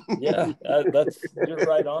 Tuffy. Yeah, you're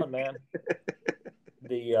right on, man.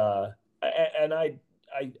 The and I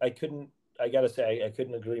couldn't, I gotta say I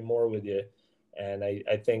couldn't agree more with you. And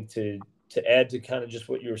I think to add to kind of just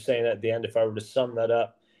what you were saying at the end, if I were to sum that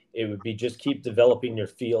up, it would be just keep developing your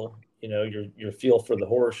feel. You know, your feel for the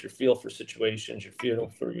horse, your feel for situations, your feel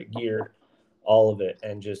for your gear, all of it,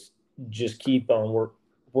 and just keep on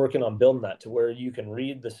working on building that to where you can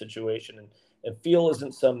read the situation, and feel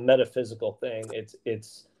isn't some metaphysical thing.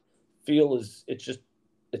 It's feel is it's just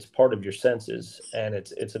it's part of your senses, and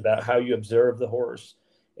it's about how you observe the horse.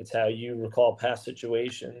 It's how you recall past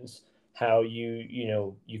situations, how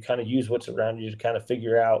you kind of use what's around you to kind of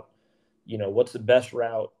figure out what's the best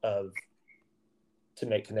route of to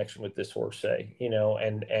make connection with this horse, say,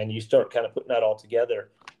 and you start kind of putting that all together,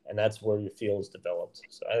 and that's where your feel is developed.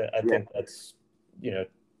 So I Yeah, think that's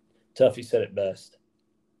Tuffy said it best.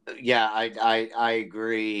 yeah, I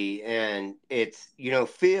agree, and it's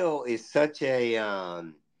feel is such a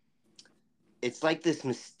it's like this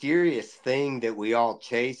mysterious thing that we all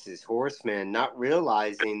chase as horsemen, not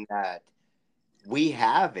realizing that we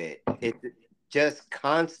have it. It's just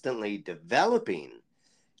constantly developing.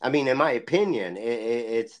 I mean, in my opinion,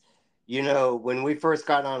 it's when we first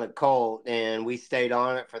got on a colt and we stayed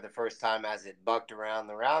on it for the first time as it bucked around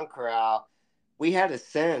the round corral, we had a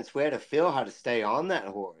sense, we had to feel how to stay on that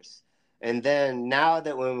horse. And then now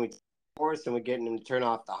that when we horse and we're getting him to turn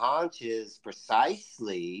off the haunches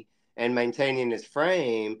precisely and maintaining his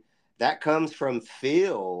frame, that comes from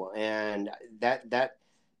feel, and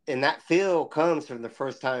that feel comes from the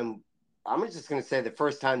first time. I'm just going to say the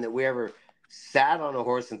first time that we ever sat on a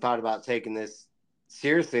horse and thought about taking this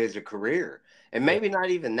seriously as a career. And Yeah. maybe not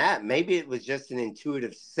even that. Maybe it was just an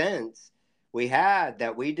intuitive sense we had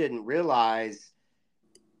that we didn't realize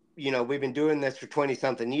we've been doing this for 20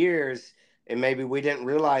 something years, and maybe we didn't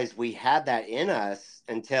realize we had that in us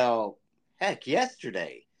until heck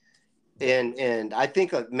yesterday. And I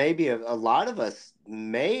think maybe a lot of us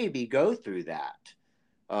maybe go through that.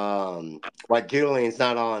 Like Julian's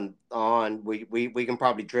not on, we can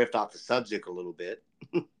probably drift off the subject a little bit.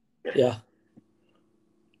 Yeah.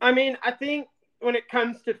 I mean, I think when it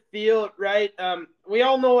comes to feel, right? We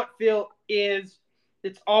all know what feel is.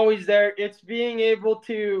 It's always there. It's being able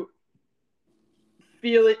to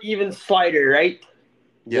feel it even slighter, right?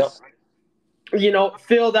 Yes.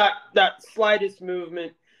 Feel that slightest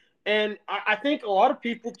movement. And I think a lot of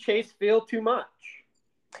people chase feel too much.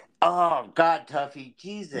 Oh God, Tuffy,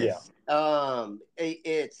 Yeah.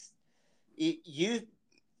 Jesus.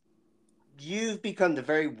 You've become the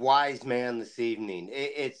very wise man this evening.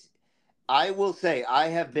 It's I will say I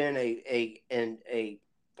have been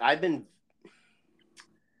I've been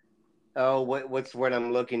what's the word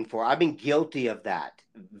I'm looking for? I've been guilty of that.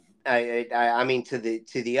 I mean to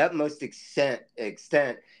the utmost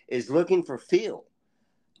extent is looking for feel,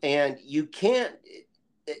 and you can't.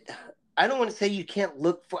 I don't want to say you can't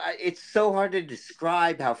look for. It's so hard to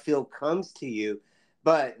describe how feel comes to you,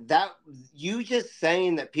 but that you just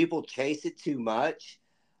saying that people chase it too much,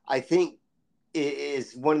 I think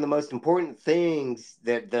is one of the most important things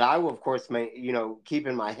that I will, of course, keep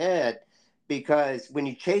in my head, because when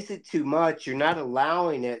you chase it too much, you're not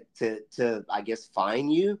allowing it to I guess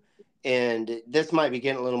find you, and this might be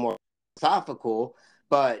getting a little more philosophical,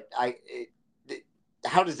 but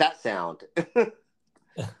how does that sound?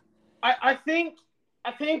 I think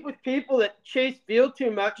with people that chase feel too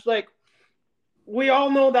much, like we all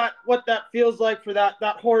know that what that feels like for that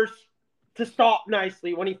horse to stop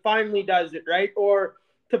nicely when he finally does it, right? Or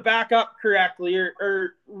to back up correctly,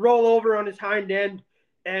 or roll over on his hind end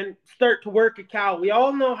and start to work a cow. We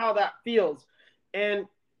all know how that feels. And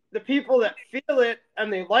the people that feel it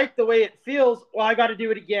and they like the way it feels, well, I got to do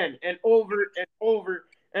it again and over and over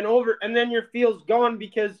and over. And then your feel's gone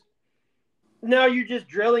because now you're just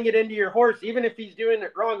drilling it into your horse. Even if he's doing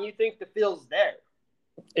it wrong, you think the feel's there.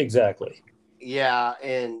 Exactly. Yeah,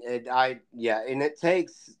 and it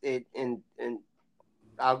takes it, and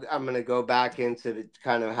I'm going to go back into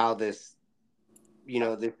kind of how this,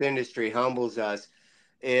 this industry humbles us.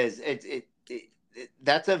 Is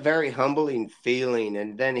that's a very humbling feeling,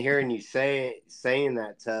 and then hearing you saying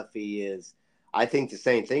that, Tuffy, is I think the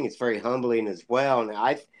same thing. It's very humbling as well,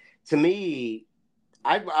 and to me,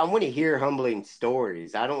 I want to hear humbling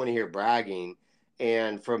stories. I don't want to hear bragging.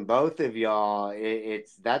 And from both of y'all,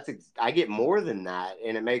 I get more than that,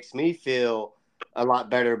 and it makes me feel a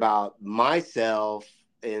lot better about myself,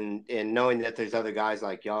 and knowing that there's other guys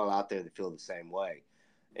like y'all out there that feel the same way.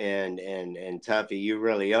 And Tuffy, you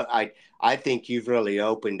really, I think you've really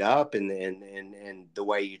opened up in the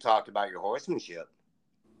way you talked about your horsemanship.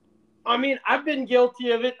 I mean, I've been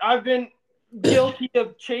guilty of it. I've been guilty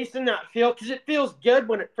of chasing that feel because it feels good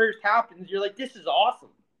when it first happens. You're like, this is awesome.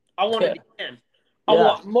 I want it again. I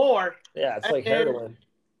want more. Yeah, it's like heroin.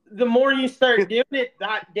 The more you start doing it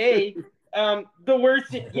that day, the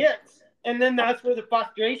worse it gets. And then that's where the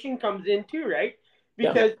frustration comes in too, right?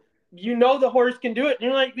 Because you know the horse can do it. And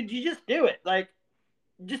you're like, but you just do it. Like,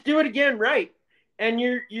 just do it again right. And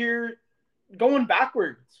you're going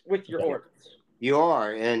backwards with your horse. You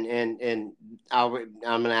are, and I'm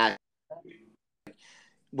gonna ask,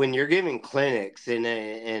 when you're giving clinics, and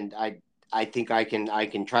I think I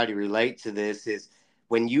can try to relate to this, is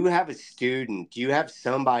when you have a student, you have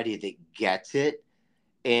somebody that gets it,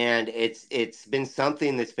 and it's been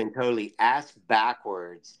something that's been totally ass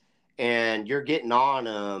backwards, and you're getting on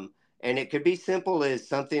them, and it could be simple as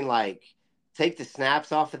something like take the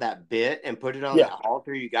snaps off of that bit and put it on that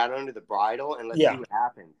halter you got under the bridle, and let's see what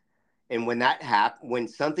happens. And when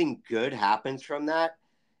something good happens from that,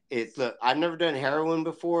 look, I've never done heroin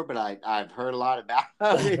before, but I've heard a lot about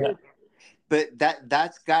it. But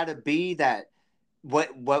that's got to be that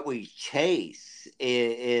what we chase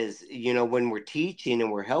is when we're teaching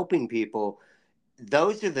and we're helping people,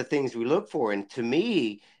 those are the things we look for. And to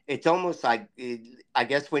me, it's almost like, I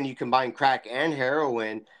guess when you combine crack and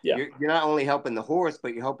heroin, you're not only helping the horse,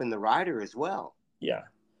 but you're helping the rider as well.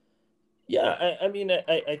 I mean,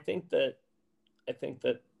 I think that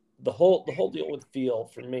the whole deal with feel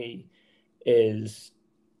for me is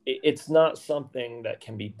it's not something that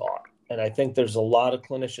can be bought. And I think there's a lot of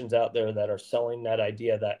clinicians out there that are selling that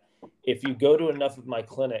idea that if you go to enough of my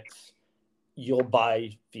clinics, you'll buy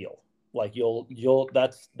feel. Like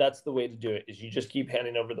that's the way to do it, is you just keep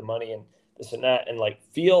handing over the money and this and that. And like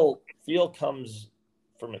feel comes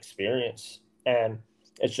from experience. And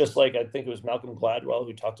It's just like, I think it was Malcolm Gladwell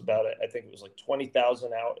who talked about it. I think it was like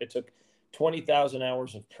 20,000 hours. It took 20,000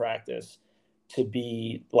 hours of practice to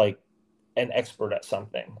be like an expert at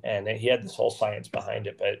something. And he had this whole science behind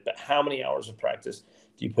it, but how many hours of practice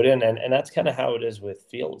do you put in? And that's kind of how it is with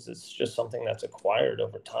fields. It's just something that's acquired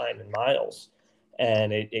over time in miles.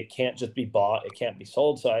 And it can't just be bought. It can't be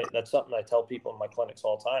sold. So that's something I tell people in my clinics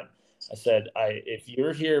all the time. I said, if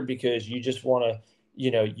you're here because you just want to,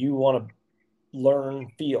 you want to learn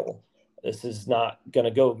feel, this is not going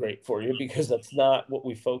to go great for you, because that's not what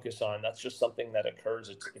we focus on. That's just something that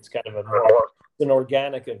occurs. It's kind of an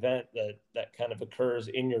organic event that kind of occurs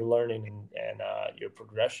in your learning and your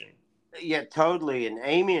progression. Yeah, totally. And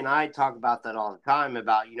Amy and I talk about that all the time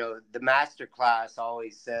about, the master class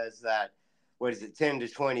always says that, 10 to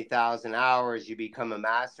 20,000 hours, you become a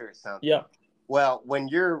master or something. Yeah. Well, when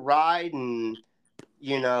you're riding,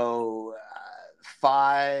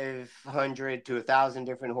 500 to 1,000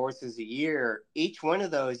 different horses a year, each one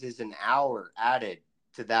of those is an hour added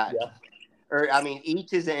to that. Yeah. Or,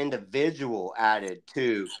 each is an individual added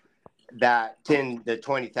to that 10 to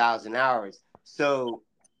 20,000 hours. So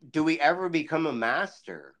do we ever become a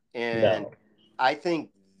master? And No. I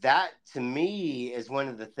think that, to me, is one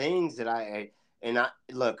of the things that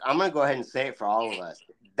look, I'm going to go ahead and say it for all of us.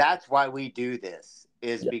 That's why we do this,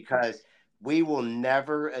 is because we will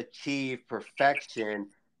never achieve perfection,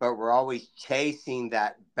 but we're always chasing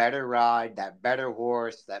that better ride, that better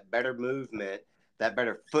horse, that better movement, that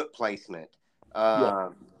better foot placement.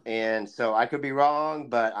 And so I could be wrong,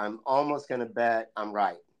 but I'm almost going to bet I'm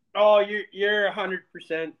right. Oh, you're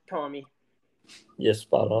 100%, Tommy. Yes,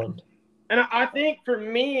 spot on. And I think for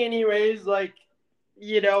me, anyways, like,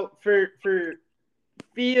 for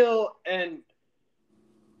feel and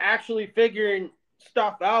actually figuring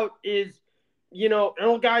stuff out is, an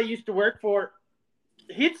old guy I used to work for,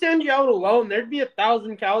 he'd send you out alone. There'd be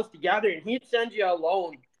 1,000 cows together, and he'd send you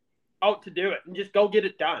alone out to do it and just go get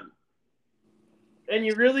it done. And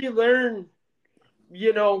you really learn,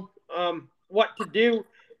 what to do.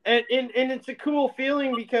 And it's a cool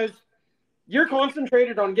feeling because you're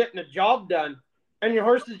concentrated on getting a job done, and your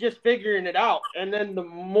horse is just figuring it out. And then the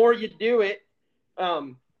more you do it,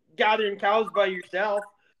 gathering cows by yourself,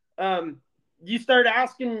 you start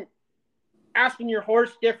asking your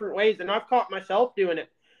horse different ways. And I've caught myself doing it.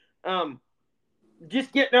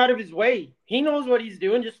 Just getting out of his way. He knows what he's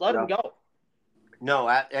doing. Just let him go. No,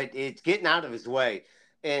 it's getting out of his way.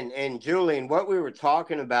 And Julian, what we were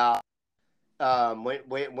talking about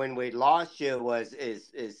when we lost you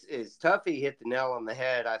is Tuffy hit the nail on the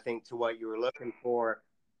head, I think, to what you were looking for.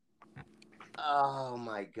 Oh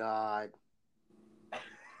my God.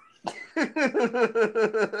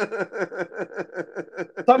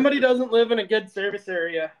 Somebody doesn't live in a good service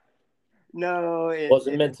area. No, it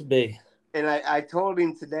wasn't meant to be. And I told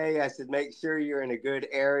him today, I said, make sure you're in a good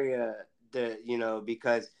area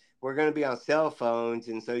because we're going to be on cell phones,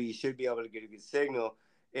 and so you should be able to get a good signal.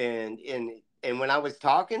 And when I was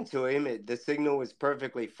talking to him, the signal was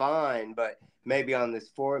perfectly fine, but maybe on this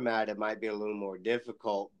format, it might be a little more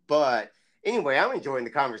difficult. But anyway, I'm enjoying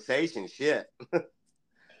the conversation. Shit.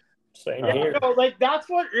 Same here. Like, that's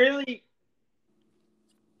what really,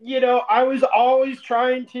 I was always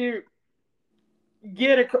trying to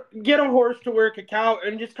get a horse to work a cow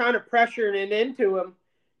and just kind of pressuring it into him.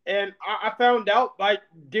 And I found out by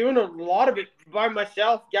doing a lot of it by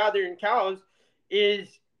myself, gathering cows, is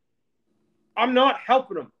I'm not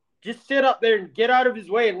helping him. Just sit up there and get out of his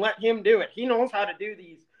way and let him do it. He knows how to do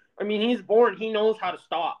these. I mean, he's born. He knows how to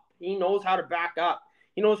stop. He knows how to back up.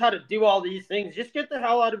 He knows how to do all these things. Just get the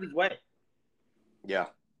hell out of his way. Yeah.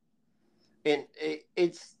 And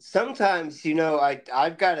it's sometimes,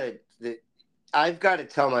 I've got to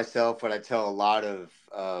tell myself what I tell a lot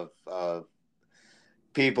of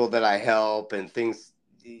people that I help and things,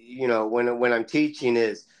 when I'm teaching,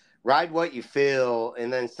 is ride what you feel.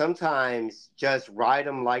 And then sometimes just ride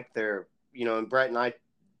them like they're, and Brett and I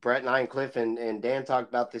and Cliff and Dan talked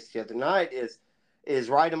about this the other night, is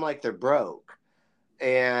ride them like they're broke.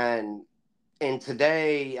 And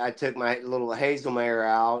today I took my little hazel mare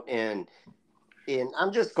out, and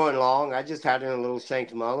I'm just going along. I just had her in a little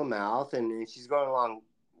shanked mullah mouth, and she's going along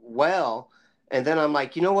well. And then I'm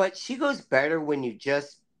like, you know what? She goes better when you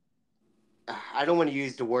just, I don't want to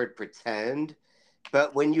use the word pretend,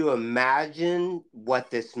 but when you imagine what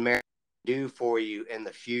this mare will do for you in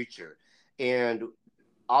the future. And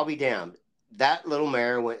I'll be damned, that little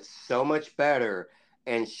mare went so much better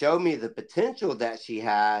and showed me the potential that she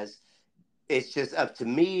has. It's just up to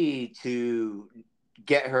me to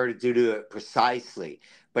get her to do it precisely.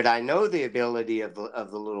 But I know the ability of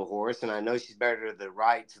the little horse, and I know she's better to the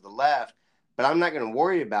right, to the left. but I'm not going to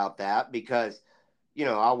worry about that because, you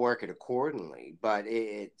know, I'll work it accordingly. But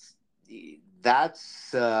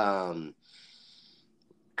that's kind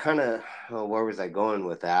of, where was I going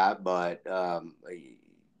with that? But kind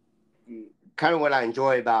of what I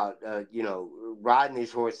enjoy about, you know, riding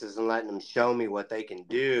these horses and letting them show me what they can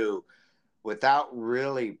do without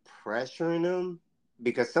really pressuring them.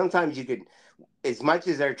 Because sometimes you could, as much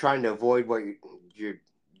as they're trying to avoid what you're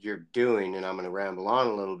doing, and I'm going to ramble on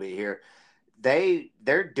a little bit here,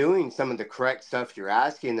 they're doing some of the correct stuff you're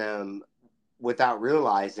asking them without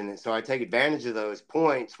realizing it. So I take advantage of those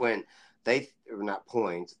points when or not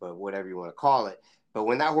points, but whatever you want to call it. But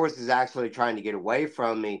when that horse is actually trying to get away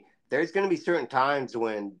from me, there's going to be certain times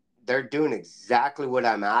when they're doing exactly what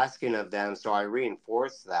I'm asking of them. So I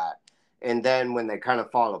reinforce that. And then when they kind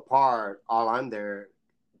of fall apart, all I'm there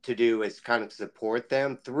to do is kind of support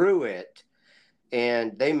them through it.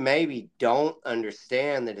 And they maybe don't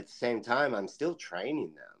understand that at the same time, I'm still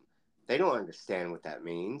training them. They don't understand what that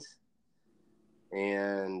means.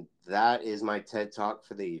 And that is my TED Talk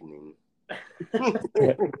for the evening.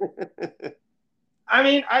 I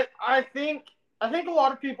mean, I think a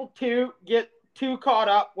lot of people too get too caught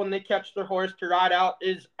up when they catch their horse to ride out.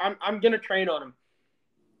 Is I'm gonna train on him.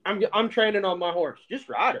 I'm training on my horse. Just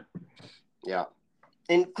ride him. Yeah.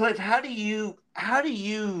 And Cliff, how do you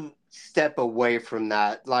step away from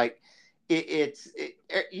that? Like, it's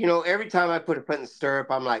you know, every time I put a foot in the stirrup,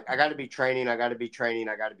 I'm like, I got to be training.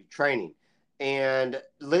 And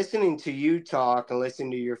listening to you talk and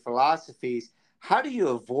listening to your philosophies, how do you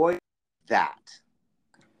avoid that?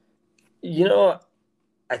 You know,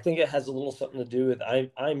 I think it has a little something to do with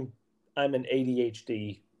I'm an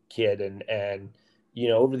ADHD kid, and you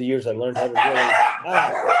know, over the years I learned how to really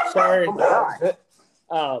sorry.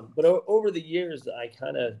 But over the years I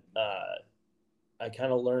kind of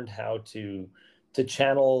learned how to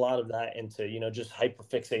channel a lot of that into, you know, just hyper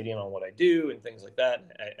fixating on what I do and things like that.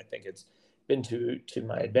 I think it's been to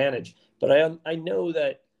my advantage, but I know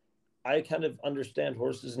that I kind of understand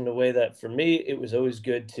horses in a way that for me it was always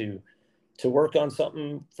good to work on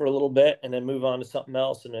something for a little bit and then move on to something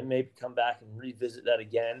else, and then maybe come back and revisit that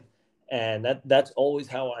again. And that's always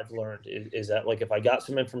how I've learned is that, like, if I got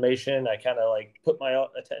some information, I kind of like put my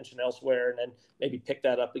attention elsewhere and then maybe pick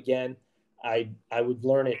that up again. I would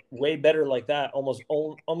learn it way better like that, almost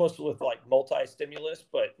with like multi-stimulus,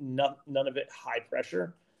 but none of it high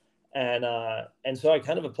pressure. And so I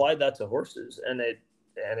kind of applied that to horses, and it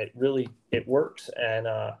really works. And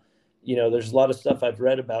you know, there's a lot of stuff I've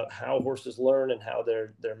read about how horses learn and how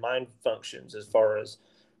their mind functions, as far as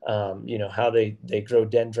you know, how they grow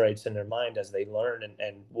dendrites in their mind as they learn,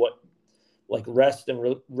 and what, like, rest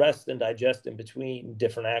and digest in between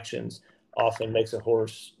different actions often makes a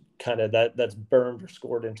horse kind of that's burned or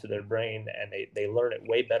scored into their brain, and they learn it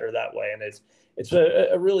way better that way. And it's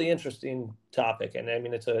a really interesting topic, and I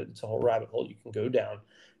mean, it's a whole rabbit hole you can go down.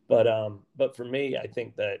 But for me, I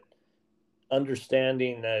think that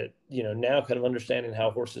understanding that, you know, now kind of understanding how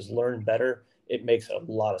horses learn better, it makes a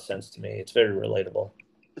lot of sense to me. It's very relatable.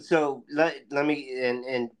 So let me,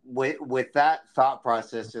 and with that thought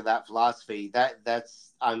process or that philosophy,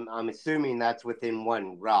 that's I'm assuming that's within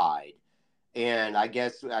one ride. And I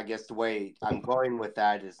guess the way I'm going with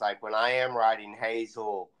that is, like, when I am riding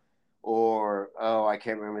Hazel, or, oh, I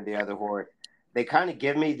can't remember the other horse, they kind of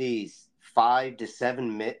give me these 5 to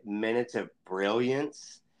 7 minutes of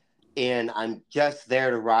brilliance, and I'm just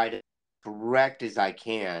there to ride it correct as I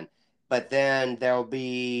can. But then there'll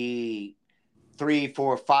be 3,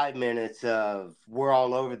 4, 5 minutes of we're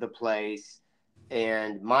all over the place.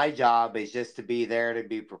 And my job is just to be there to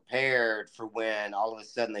be prepared for when all of a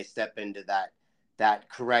sudden they step into that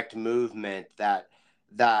correct movement, that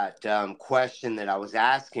question that I was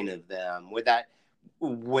asking of them. Would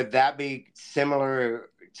that be similar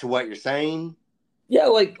to what you're saying? Yeah,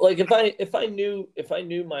 like if I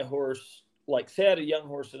knew my horse, like, say I had a young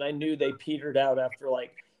horse and I knew they petered out after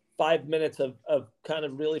like 5 minutes of kind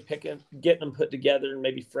of really getting them put together and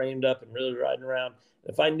maybe framed up and really riding around.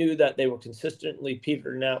 If I knew that they were consistently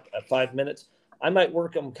petering out at 5 minutes, I might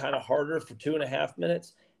work them kind of harder for 2.5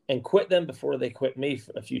 minutes and quit them before they quit me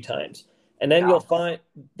a few times. And then you'll find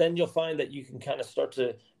that you can kind of start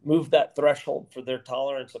to move that threshold for their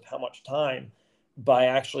tolerance of how much time by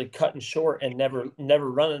actually cutting short and never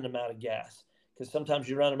running them out of gas. Because sometimes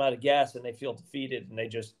you run them out of gas and they feel defeated and they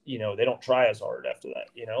just, you know, they don't try as hard after that,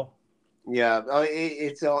 you know? Yeah,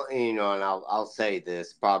 it's all, you know, and I'll say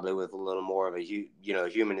this probably with a little more of a, you know,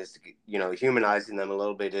 humanistic, you know, humanizing them a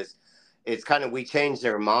little bit, is it's kind of, we change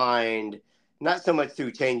their mind, not so much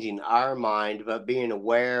through changing our mind, but being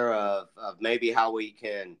aware of maybe how we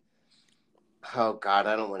can oh God,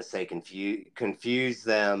 I don't want to say confuse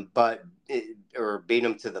them, or beat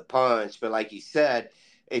them to the punch. But like you said,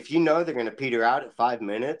 if you know they're going to peter out at 5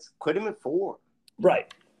 minutes, quit them at 4.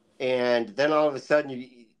 Right. And then all of a sudden,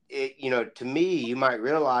 to me, you might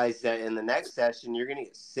realize that in the next session, you're going to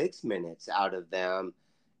get 6 minutes out of them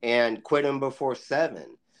and quit them before 7.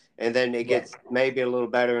 And then it gets maybe a little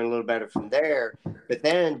better and a little better from there. But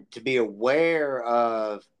then to be aware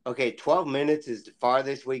of, okay, 12 minutes is the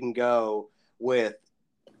farthest we can go with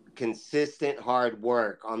consistent hard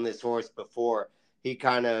work on this horse before he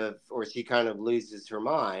kind of, or she kind of loses her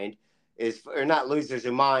mind, or not loses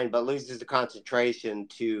her mind, but loses the concentration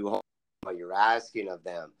to what you're asking of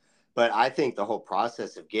them. But I think the whole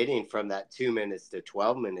process of getting from that 2 minutes to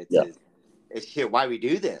 12 minutes is shit. Why we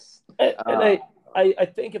do this? And I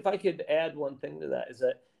think if I could add one thing to that is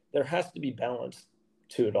that there has to be balance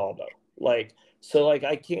to it all, though.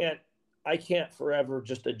 I can't forever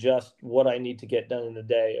just adjust what I need to get done in a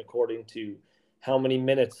day according to how many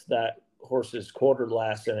minutes that horse's quarter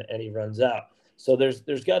lasts and he runs out. So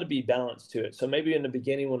there's got to be balance to it. So maybe in the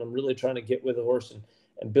beginning, when I'm really trying to get with a horse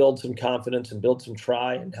and build some confidence and build some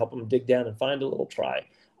try and help him dig down and find a little try,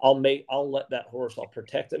 I'll let that horse, I'll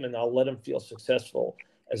protect him and I'll let him feel successful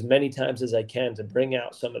as many times as I can to bring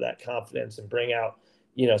out some of that confidence and bring out,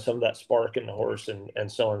 some of that spark in the horse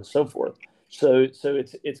and so on and so forth. So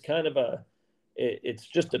it's kind of it's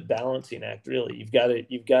just a balancing act, really. You've got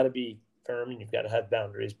to be firm and you've got to have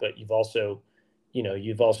boundaries, but you've also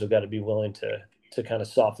got to be willing to kind of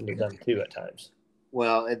soften to them too at times.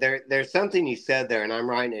 Well, there's something you said there, and I'm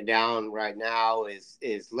writing it down right now. Is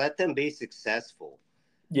let them be successful.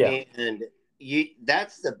 Yeah, and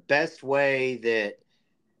that's the best way that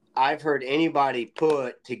I've heard anybody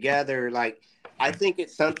put together. Like, I think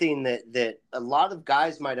it's something that a lot of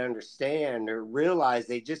guys might understand or realize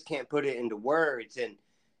they just can't put it into words. And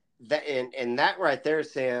that right there,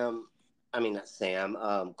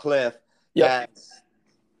 Cliff, has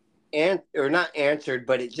or not answered,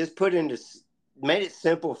 but it just made it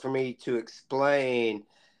simple for me to explain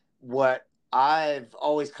what I've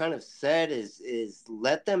always kind of said is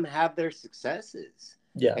let them have their successes.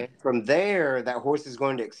 Yeah. And from there, that horse is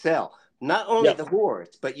going to excel. Not only the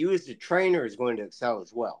horse, but you as the trainer is going to excel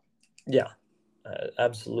as well. Yeah,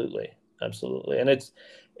 absolutely. Absolutely.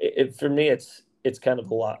 And for me, it's kind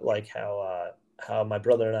of a lot like how my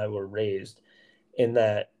brother and I were raised, in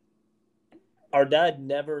that our dad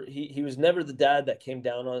he was never the dad that came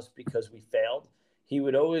down on us because we failed. He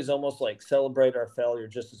would always almost like celebrate our failure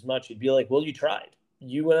just as much. He'd be like, well, you tried.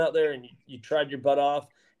 You went out there and you tried your butt off.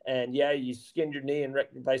 And yeah, you skinned your knee and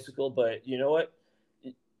wrecked your bicycle, but you know what?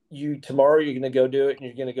 Tomorrow you're going to go do it and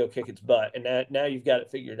you're going to go kick its butt. And now you've got it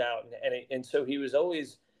figured out. And so he was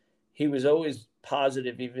always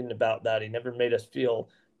positive even about that. He never made us feel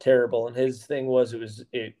terrible. And his thing was,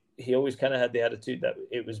 he always kind of had the attitude that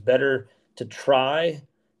it was better to try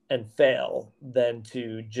and fail than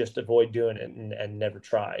to just avoid doing it and never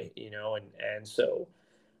try, and so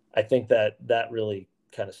I think that really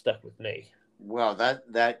kind of stuck with me. Well,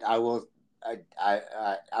 that I will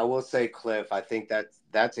say, Cliff, I think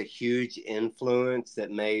that's a huge influence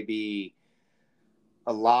that maybe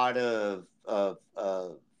a lot of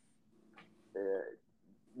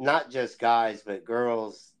not just guys but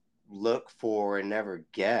girls look for and never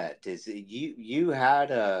get. Is you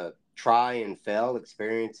had a try and fail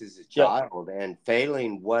experience as a child, and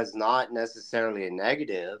failing was not necessarily a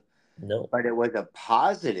negative, but it was a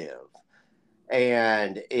positive.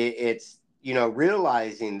 And it's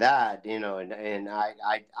realizing that, and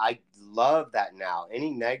I love that now. Any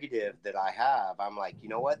negative that I have, I'm like, you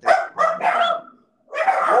know what?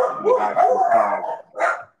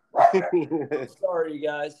 Sorry, you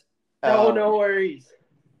guys. No worries.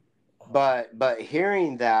 But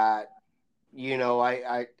hearing that,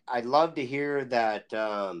 I love to hear that.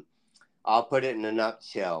 I'll put it in a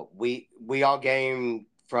nutshell. We all gain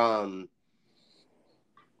from.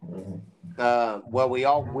 We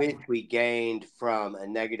all wish we gained from a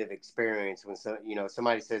negative experience when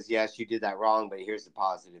somebody says, yes, you did that wrong, but here's the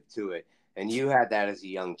positive to it. And you had that as a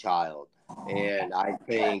young child. And I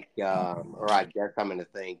think, or I guess I'm going to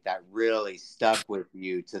think that really stuck with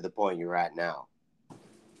you to the point you're at now.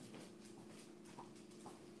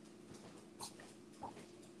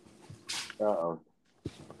 Uh-oh.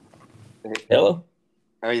 Hello?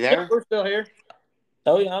 Are you there? Yeah, we're still here.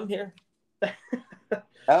 Oh, yeah, I'm here.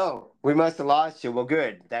 Oh, we must have lost you. Well,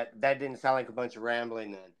 good. That didn't sound like a bunch of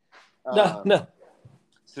rambling then. No.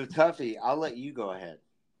 So, Tuffy, I'll let you go ahead.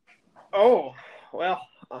 Oh, well,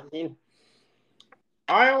 I mean,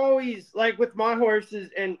 I always, like with my horses,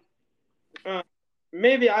 and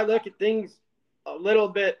maybe I look at things a little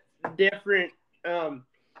bit different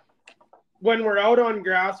when we're out on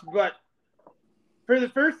grass. But for the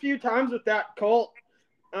first few times with that colt,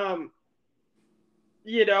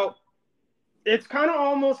 you know, it's kind of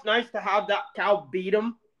almost nice to have that cow beat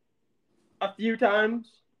him a few times,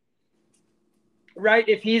 right?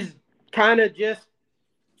 If he's kind of just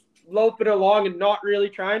loping along and not really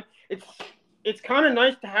trying, it's kind of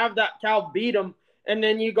nice to have that cow beat him, and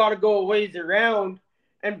then you got to go a ways around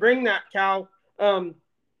and bring that cow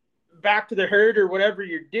back to the herd or whatever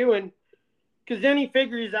you're doing, because then he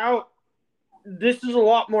figures out this is a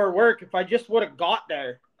lot more work if I just would have got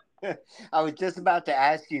there. I was just about to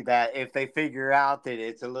ask you that if they figure out that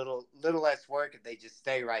it's a little less work if they just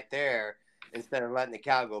stay right there instead of letting the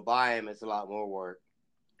cow go by him, it's a lot more work.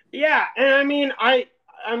 Yeah, and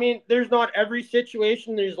I mean, there's not every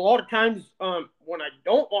situation. There's a lot of times when I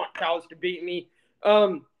don't want cows to beat me.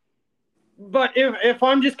 But if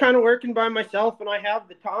I'm just kind of working by myself and I have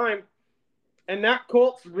the time, and that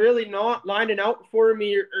colt's really not lining out for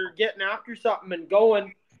me or getting after something and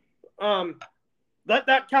going, let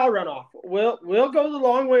that cow run off. We'll go the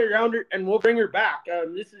long way around her and we'll bring her back.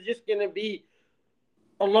 This is just going to be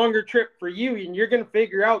a longer trip for you, and you're going to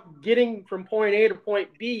figure out getting from point A to point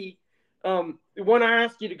B. When I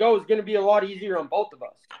ask you to go is going to be a lot easier on both of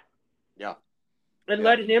us. Yeah. And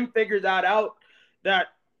letting him figure that out, that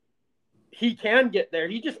he can get there.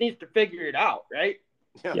 He just needs to figure it out, right?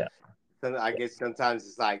 Yeah. So I guess sometimes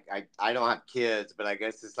it's like, I don't have kids, but I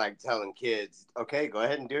guess it's like telling kids, okay, go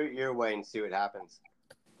ahead and do it your way and see what happens.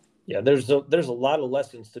 Yeah, there's a lot of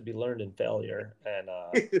lessons to be learned in failure, and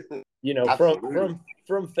you know,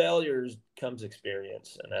 from failures comes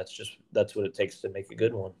experience, and that's what it takes to make a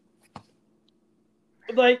good one.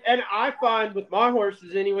 Like, and I find with my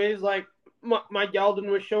horses, anyways, like my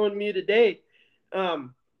gelding was showing me today,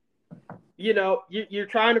 you know, you're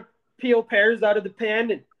trying to peel pears out of the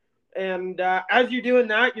pen, and as you're doing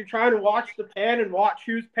that, you're trying to watch the pen and watch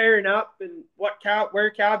who's pairing up and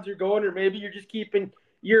where calves are going, or maybe you're just keeping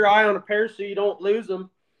your eye on a pair so you don't lose them.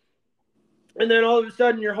 And then all of a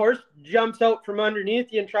sudden your horse jumps out from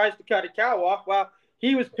underneath you and tries to cut a cow off. Well,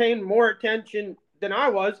 he was paying more attention than I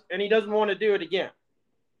was, and he doesn't want to do it again.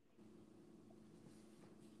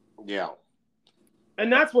 Yeah.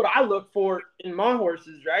 And that's what I look for in my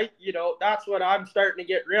horses, right? You know, that's what I'm starting to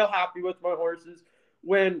get real happy with my horses,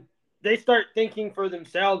 when they start thinking for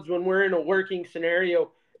themselves when we're in a working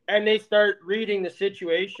scenario, and they start reading the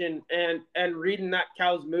situation and reading that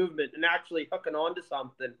cow's movement and actually hooking on to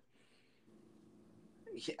something.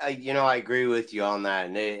 You know, I agree with you on that,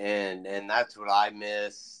 and that's what I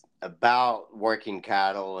miss about working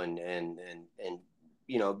cattle and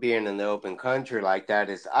you know, being in the open country like that,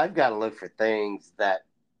 is I've got to look for things that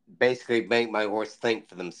basically make my horse think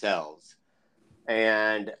for themselves.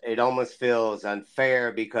 And it almost feels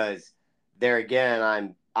unfair because there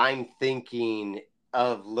again, I'm thinking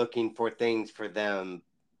of looking for things for them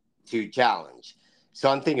to challenge. So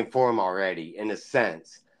I'm thinking for them already, in a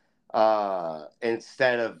sense.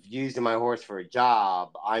 Instead of using my horse for a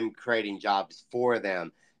job, I'm creating jobs for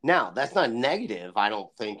them. Now, that's not negative, I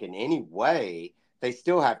don't think, in any way. They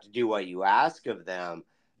still have to do what you ask of them,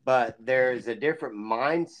 but there's a different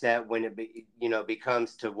mindset when it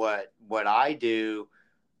becomes to what I do,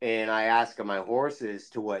 and I ask of my horses,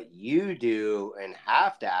 to what you do and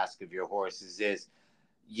have to ask of your horses is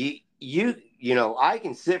you know, I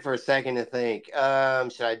can sit for a second and think,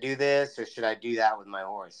 should I do this or should I do that with my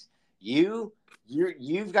horse? You've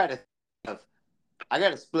got to I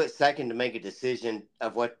got a split second to make a decision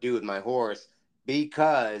of what to do with my horse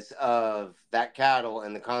because of that cattle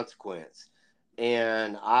and the consequence.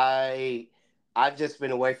 And I've just been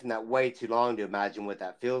away from that way too long to imagine what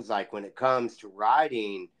that feels like when it comes to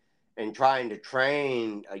riding and trying to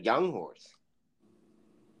train a young horse.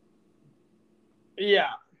 Yeah.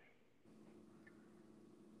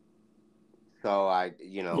 So I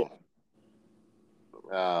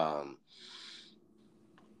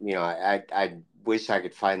wish I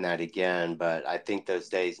could find that again, but I think those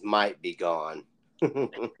days might be gone.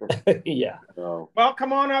 Yeah. So, Well,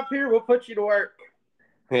 come on up here. We'll put you to work.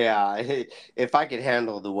 yeah, if I could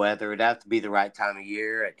handle the weather, it'd have to be the right time of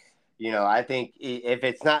year. And, you know, I think if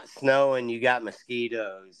it's not snowing, you got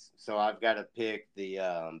mosquitoes. So I've got to pick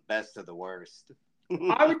the best of the worst.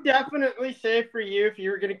 I would definitely say for you, if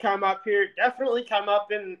you were going to come up here, definitely come up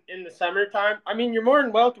in the summertime. I mean, you're more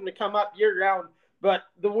than welcome to come up year round, but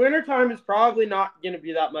the wintertime is probably not going to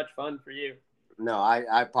be that much fun for you. No,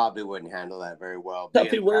 I probably wouldn't handle that very well.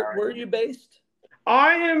 Tuffy, where are you based?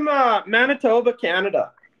 I am Manitoba,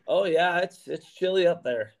 Canada. Oh yeah, it's chilly up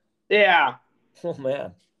there. Yeah. Oh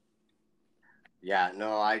man. Yeah,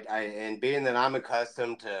 no, and being that I'm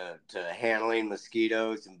accustomed to handling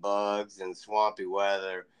mosquitoes and bugs and swampy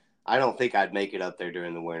weather, I don't think I'd make it up there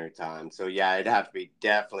during the winter time. So yeah, it'd have to be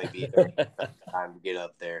definitely be during the time to get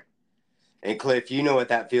up there. And Cliff, you know what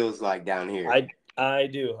that feels like down here. I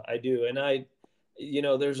do, and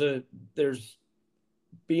there's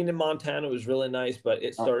being in Montana was really nice, but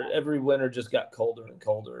it started every winter just got colder and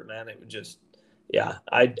colder, man. It would just, yeah,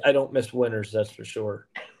 I don't miss winters, that's for sure.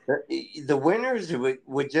 The winters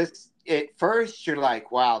would just at first you're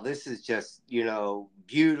like, wow, this is just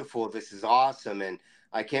beautiful. This is awesome, and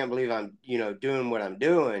I can't believe I'm doing what I'm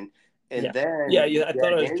doing. And Yeah, then yeah. I thought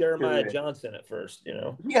get I was into Jeremiah it. Johnson at first,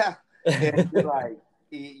 Yeah, and you're like,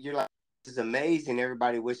 this is amazing.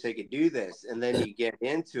 Everybody wish they could do this, and then you get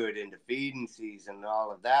into it into feeding season and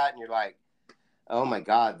all of that, and you're like, oh my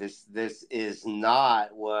God, this is not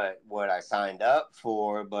what I signed up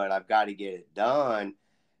for, but I've got to get it done.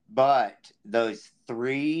 But those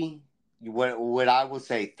what I will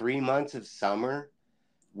say, 3 months of summer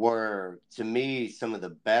were to me some of the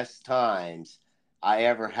best times I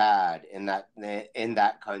ever had in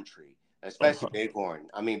that country, especially Bighorn.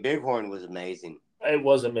 I mean, Bighorn was amazing. It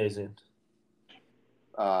was amazing.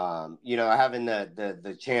 Having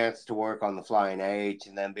the chance to work on the Flying H,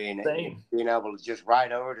 and then being able to just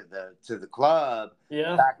ride over to the club.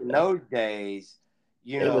 Yeah, Back in those days,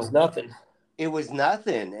 it was nothing. It was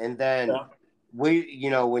nothing. And then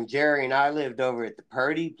when Jerry and I lived over at the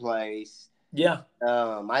Purdy place,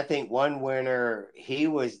 I think one winter he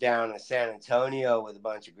was down in San Antonio with a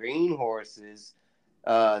bunch of green horses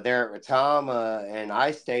there at Ratama, and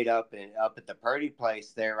I stayed up at the Purdy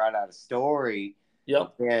place there right out of Story.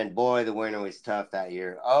 Yep. And boy, the winter was tough that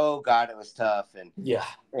year. Oh God, it was tough. And yeah.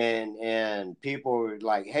 And people were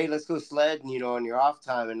like, "Hey, let's go sledding," on your off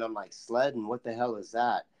time. And I'm like, "Sledding? What the hell is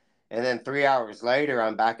that?" And then 3 hours later,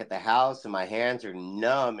 I'm back at the house, and my hands are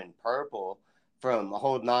numb and purple from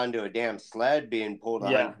holding on to a damn sled being pulled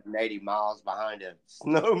 180 miles behind a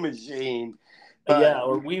snow machine.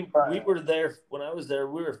 Or we were there when I was there.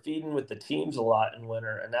 We were feeding with the teams a lot in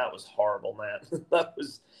winter, and that was horrible, man.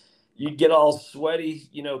 You'd get all sweaty,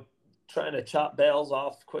 trying to chop bales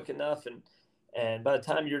off quick enough, and by the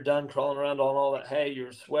time you're done crawling around on all that hay,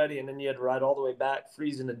 you're sweaty, and then you had to ride all the way back,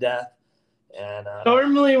 freezing to death. And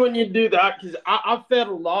normally when you do that, because I've fed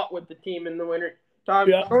a lot with the team in the winter time.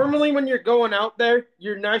 Yeah. Normally when you're going out there,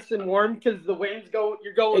 you're nice and warm because the winds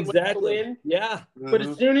you're going exactly with the wind. Yeah. But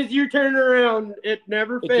as soon as you turn around, it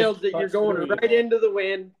never fails that you're going right into the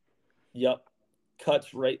wind. Yep.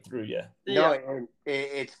 Cuts right through you. No, and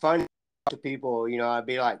it's funny to people, I'd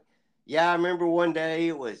be like, yeah, I remember one day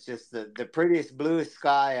it was just the prettiest bluest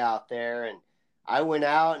sky out there, and I went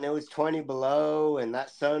out and it was 20 below, and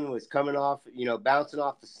that sun was coming off, bouncing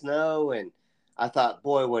off the snow, and I thought,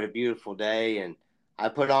 boy, what a beautiful day. And I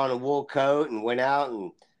put on a wool coat and went out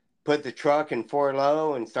and put the truck in 4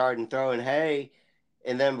 low and started throwing hay,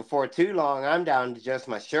 and then before too long, I'm down to just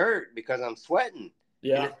my shirt because I'm sweating.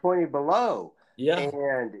 Yeah. And it's 20 below. Yeah.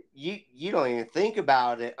 And you don't even think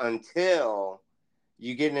about it until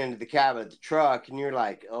you get into the cab of the truck and you're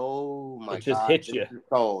like, oh my God. It just hits you. It's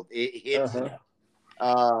cold. It hits you.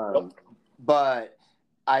 But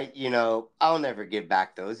I'll never get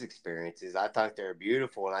back those experiences. I thought they were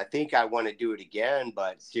beautiful, and I think I want to do it again.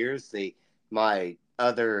 But seriously, my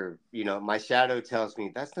my shadow tells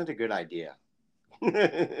me that's not a good idea.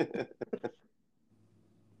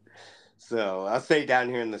 So I'll stay down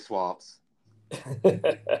here in the swamps.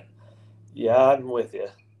 Yeah, I'm with you.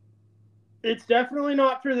 It's definitely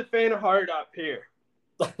not for the faint of heart up here.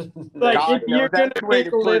 If you're gonna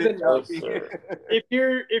make a living,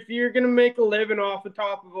 if you're gonna make a living off the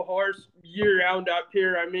top of a horse year round up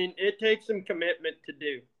here, I mean, it takes some commitment to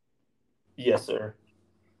do. Yes, sir.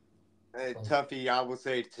 Tuffy, I will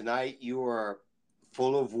say tonight you are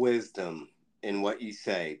full of wisdom in what you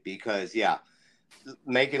say, because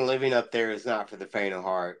making a living up there is not for the faint of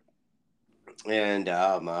heart. And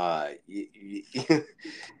I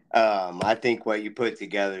think what you put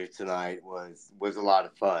together tonight was a lot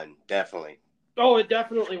of fun. Definitely. Oh, it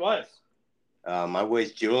definitely was. I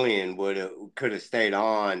wish Julian could have stayed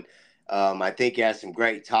on. I think he had some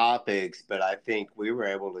great topics, but I think we were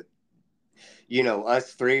able to,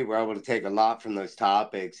 us three were able to take a lot from those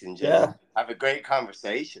topics and just have a great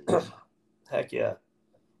conversation. Heck yeah.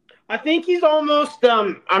 I think he's almost,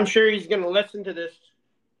 I'm sure he's going to listen to this.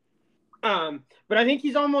 But I think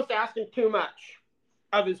he's almost asking too much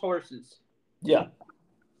of his horses. Yeah.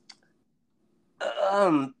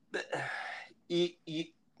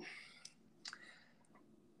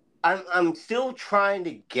 I'm still trying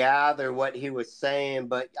to gather what he was saying,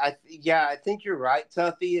 but I think you're right,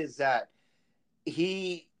 Tuffy, is that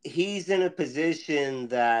he's in a position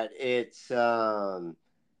that it's I'm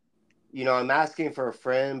asking for a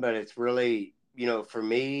friend, but it's really, for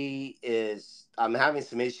me is I'm having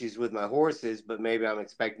some issues with my horses, but maybe I'm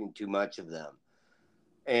expecting too much of them.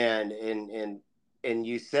 And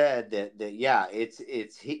you said that yeah,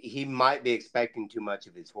 it's he might be expecting too much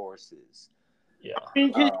of his horses. Yeah. I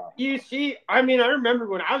mean, 'cause you see, I mean, I remember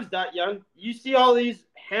when I was that young, you see all these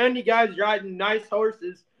handy guys riding nice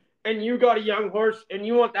horses, and you got a young horse, and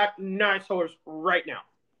you want that nice horse right now.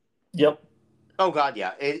 Yep. Oh God,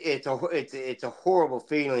 yeah, it's a horrible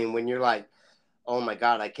feeling when you're like, oh my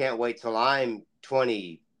God, I can't wait till I'm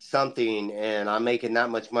 20 something and I'm making that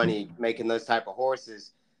much money making those type of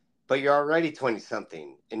horses, but you're already 20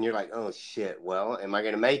 something and you're like, oh shit, well, am I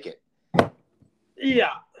gonna make it?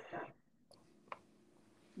 Yeah.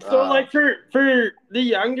 So like for the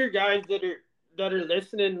younger guys that are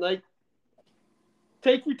listening, like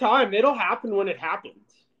take your time. It'll happen when it happens.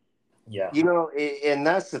 Yeah. And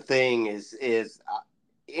that's the thing is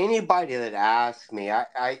anybody that asks me,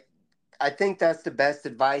 I think that's the best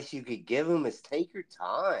advice you could give them is take your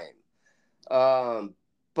time.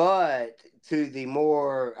 But to the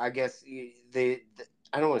more, I guess the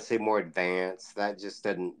I don't want to say more advanced. That just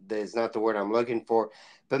doesn't. Is not the word I'm looking for.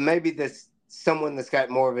 But maybe this someone that's got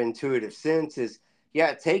more of an intuitive sense is,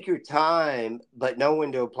 yeah, take your time, but know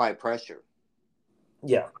when to apply pressure.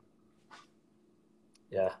 Yeah.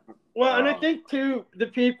 Yeah. Well, and I think too, the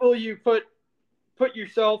people you put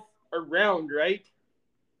yourself around, right?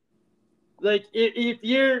 Like if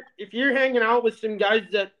you're hanging out with some guys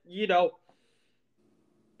that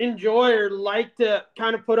enjoy or like to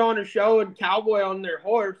kind of put on a show and cowboy on their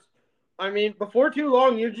horse, I mean, before too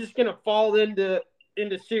long, you're just gonna fall into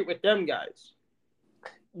suit with them guys.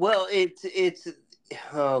 Well, it's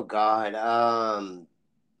oh God.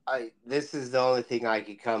 This is the only thing I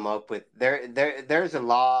could come up with. There's a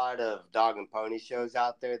lot of dog and pony shows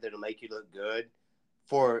out there that'll make you look good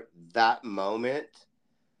for that moment,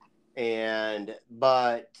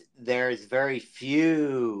 but there's very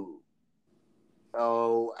few.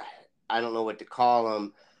 Oh, I don't know what to call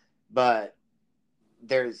them, but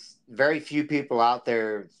there's very few people out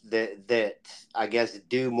there that I guess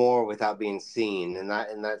do more without being seen, and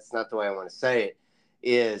that's not the way I want to say it.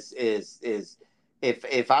 Is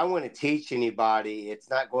if I want to teach anybody, it's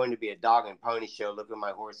not going to be a dog and pony show. Look what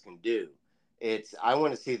my horse can do. It's I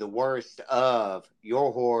want to see the worst of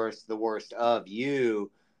your horse, the worst of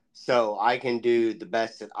you, so I can do the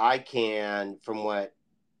best that I can from what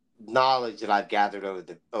knowledge that I've gathered over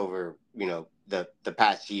the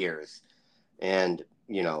past years. And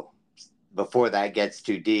before that gets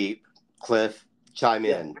too deep, Cliff, chime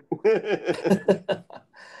in.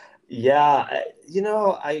 Yeah,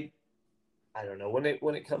 I don't know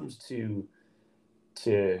when it comes to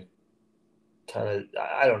kind of,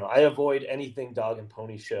 I don't know, I avoid anything dog and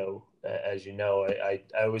pony show. As you know, I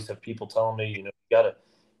always have people telling me, you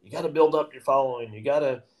gotta build up your following, you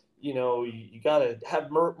gotta you gotta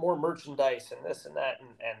have more merchandise and this and that,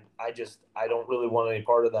 and I don't really want any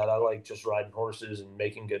part of that. I like just riding horses and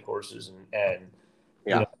making good horses, and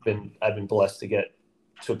Yeah. I've been blessed to get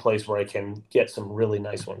to a place where I can get some really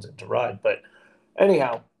nice ones in to ride. But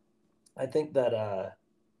anyhow, I think that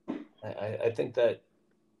I think that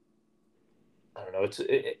I don't know.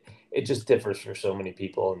 It just differs for so many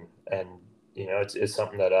people, and it's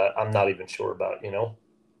something that I'm not even sure about. Yeah.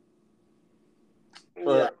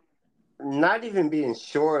 Not even being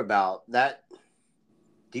sure about that.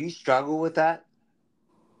 Do you struggle with that?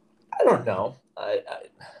 I don't know. I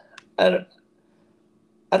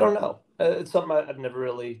don't know. It's something I've never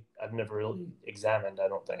really examined. I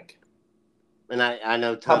don't think. And I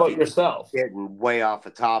know How about Tuffy yourself? getting way off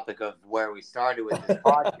the topic of where we started with this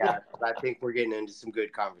podcast, but I think we're getting into some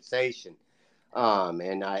good conversation.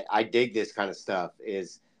 And I dig this kind of stuff.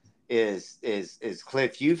 Is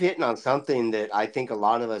Cliff? You've hit on something that I think a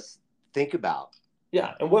lot of us think about.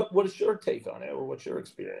 Yeah. And what is your take on it, or what's your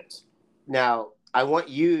experience? Now, I want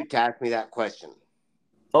you to ask me that question.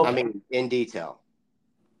 Okay. I mean, in detail.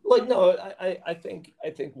 Like, no, I think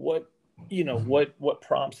what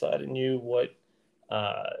prompts that in you, what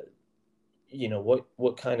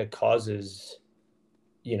kind of causes,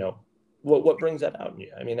 what brings that out in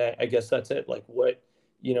you? I mean, I guess that's it. Like where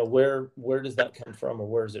does that come from, or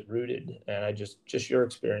where is it rooted? And I just your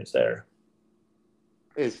experience there.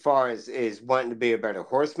 As far as is wanting to be a better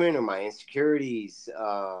horseman or my insecurities,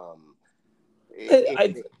 I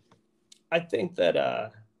think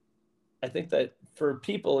that for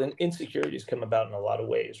people, insecurities come about in a lot of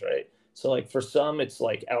ways, right? So like for some, it's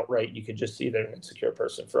like outright, you could just see they're an insecure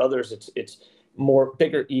person. For others, more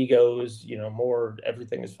bigger egos, you know, more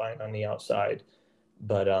everything is fine on the outside.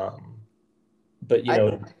 But you I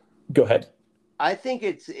know, go ahead. I think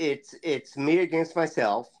it's me against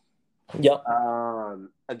myself. Yep.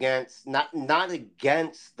 Against not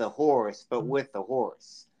against the horse, but with the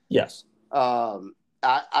horse. Yes.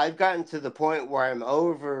 I've gotten to the point where I'm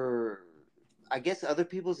over, I guess, other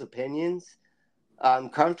people's opinions. I'm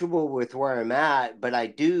comfortable with where I'm at, but I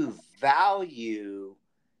do value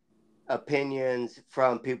opinions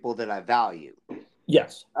from people that I value.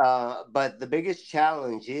 Yes. But the biggest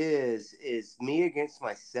challenge is me against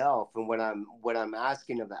myself, and what I'm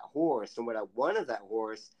asking of that horse and what I want of that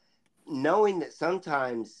horse, knowing that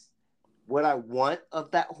sometimes what I want of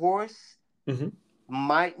that horse Mm-hmm.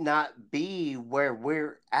 might not be where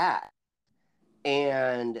we're at.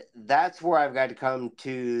 And that's where I've got to come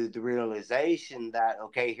to the realization that,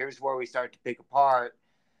 okay, here's where we start to pick apart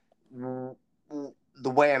the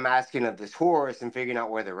way I'm asking of this horse and figuring out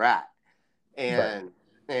where they're at. And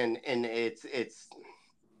and it's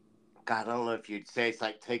God, I don't know if you'd say it's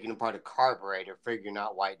like taking apart a carburetor, figuring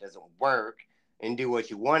out why it doesn't work and do what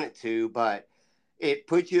you want it to, but it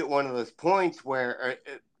puts you at one of those points where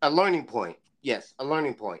a learning point, yes, a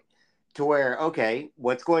learning point, to where, okay,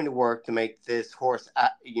 what's going to work to make this horse,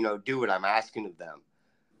 do what I'm asking of them.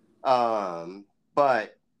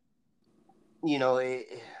 But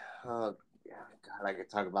oh, God, I could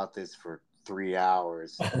talk about this for 3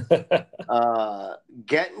 hours.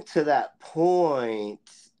 Getting to that point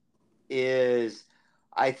is,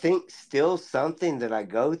 I think, still something that I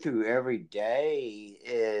go through every day.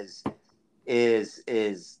 Is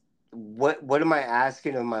what am I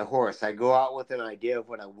asking of my horse? I go out with an idea of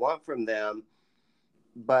what I want from them,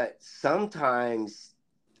 but sometimes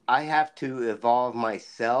I have to evolve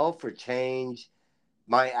myself or change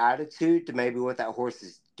my attitude to maybe what that horse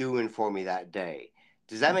is doing for me that day.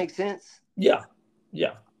 Does that make sense? Yeah.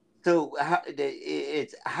 So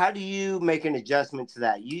how do you make an adjustment to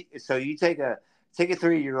that? You take a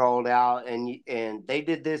 3-year-old out and they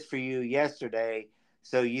did this for you yesterday,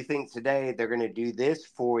 so you think today they're going to do this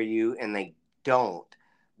for you and they don't.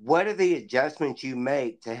 What are the adjustments you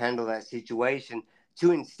make to handle that situation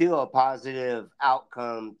to instill a positive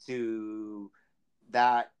outcome to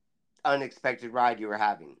that unexpected ride you were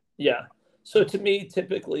having? Yeah. So to me,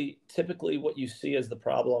 typically what you see as the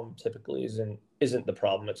problem typically isn't the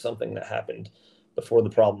problem. It's something that happened before the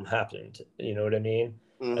problem happened. You know what I mean?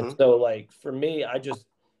 Mm-hmm. And so like for me, I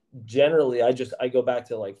go back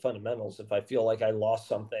to like fundamentals. If I feel like I lost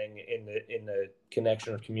something in the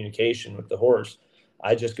connection or communication with the horse,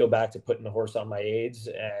 I just go back to putting the horse on my aids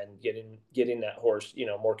and getting that horse, you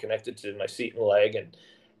know, more connected to my seat and leg.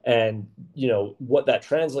 And you know what that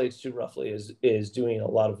translates to roughly is doing a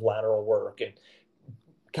lot of lateral work and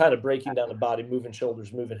kind of breaking down the body, moving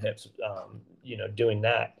shoulders, moving hips, doing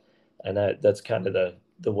that. And that's kind of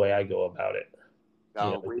the way I go about it.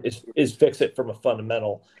 Is fix it from a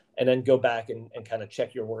fundamental and then go back and kind of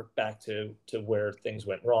check your work back to where things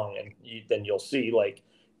went wrong. And then you'll see, like,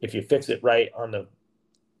 if you fix it right on the,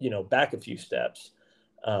 back a few steps,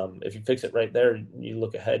 if you fix it right there, you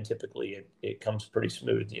look ahead, typically it comes pretty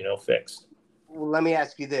smooth, fixed. Well, let me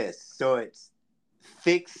ask you this. So it's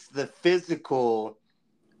fix the physical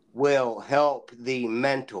will help the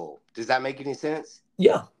mental. Does that make any sense?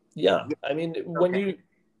 Yeah. I mean,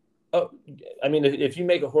 if you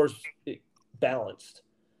make a horse balanced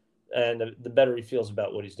and the better he feels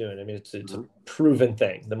about what he's doing, I mean, it's a proven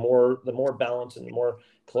thing. The more balance and the more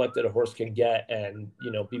collected a horse can get and,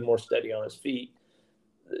 be more steady on his feet,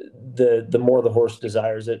 the more the horse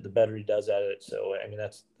desires it, the better he does at it. So, I mean,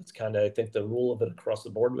 that's kind of, I think, the rule of it across the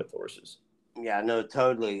board with horses. Yeah, no,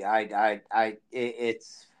 totally.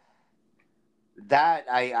 It's that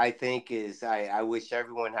I think is, I wish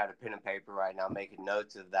everyone had a pen and paper right now making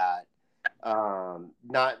notes of that. I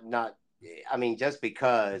mean, just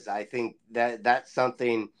because I think that's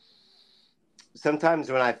something. Sometimes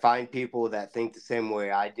when I find people that think the same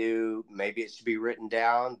way I do, maybe it should be written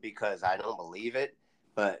down because I don't believe it.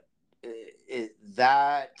 But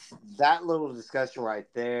that little discussion right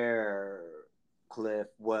there, Cliff,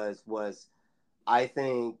 was I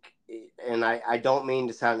think, and I don't mean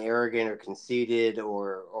to sound arrogant or conceited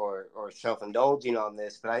or self-indulging on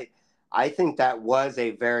this, but I think that was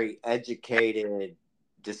a very educated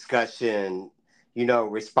discussion,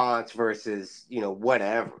 response versus,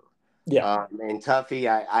 whatever. Yeah. And Tuffy,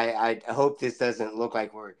 I hope this doesn't look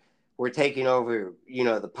like we're taking over,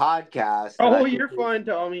 the podcast. Oh, you're fine,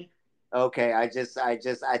 Tommy. Okay, I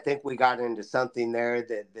think we got into something there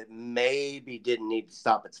that maybe didn't need to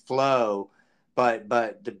stop its flow, but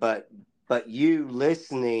you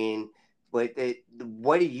listening, what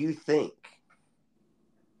do you think?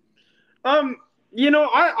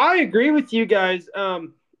 I agree with you guys.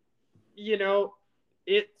 You know,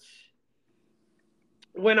 it's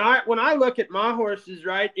when I look at my horses,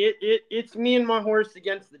 right? It's me and my horse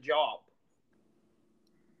against the job,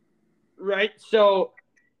 right? So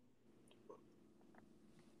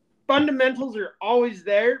fundamentals are always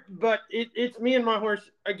there, but it's me and my horse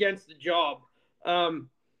against the job. Um,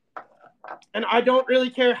 and I don't really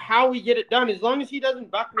care how we get it done, as long as he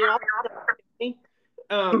doesn't buck me off.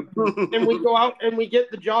 And we go out and we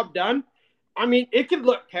get the job done. I mean, it could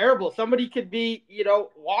look terrible. Somebody could be,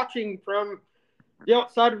 watching from the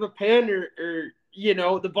outside of a pen, or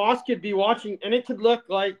the boss could be watching, and it could look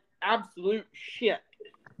like absolute shit.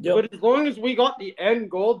 Yep. But as long as we got the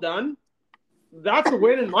end goal done, that's a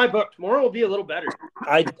win in my book. Tomorrow will be a little better.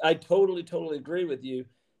 I totally agree with you.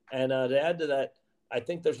 And to add to that, I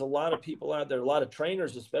think there's a lot of people out there, a lot of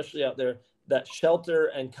trainers, especially out there, that shelter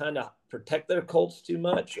and kind of protect their colts too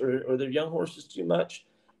much, or their young horses too much,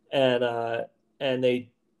 and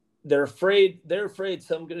they're afraid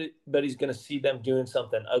somebody's going to see them doing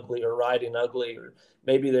something ugly or riding ugly, or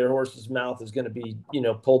maybe their horse's mouth is going to be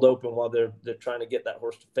pulled open while they're trying to get that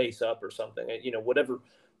horse to face up or something.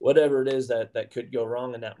 Whatever it is that could go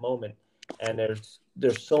wrong in that moment. And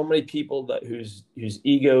there's so many people whose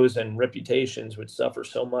egos and reputations would suffer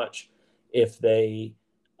so much if they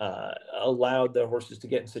allowed their horses to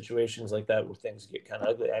get in situations like that where things get kind of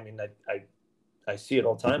ugly. I mean, I see it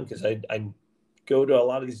all the time, because I go to a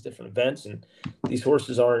lot of these different events, and these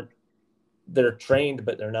horses they're trained,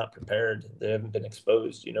 but they're not prepared. They haven't been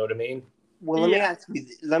exposed. You know what I mean? Well, let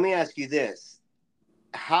me ask you this.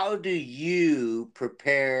 How do you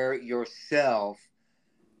prepare yourself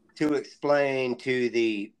to explain to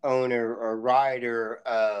the owner or rider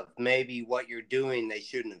of maybe what you're doing they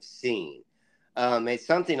shouldn't have seen? It's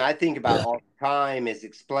something I think about all the time, is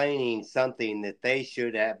explaining something that they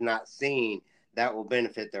should have not seen that will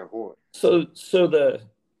benefit their horse. So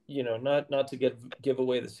not to give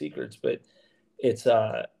away the secrets, but it's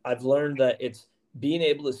I've learned that it's being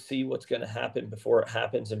able to see what's going to happen before it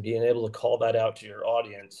happens, and being able to call that out to your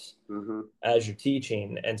audience as you're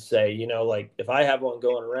teaching, and say, like, if I have one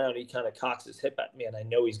going around, he kind of cocks his hip at me, and I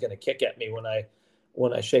know he's going to kick at me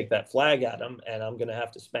when I shake that flag at him, and I'm going to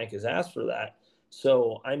have to spank his ass for that.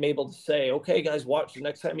 So I'm able to say, okay, guys, watch the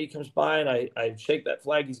next time he comes by and I shake that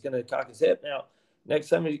flag, he's going to cock his hip. Now, next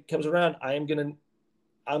time he comes around, I'm going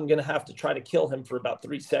to have to try to kill him for about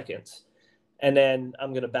 3 seconds. And then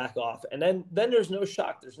I'm going to back off. And then there's no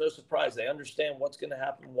shock. There's no surprise. They understand what's going to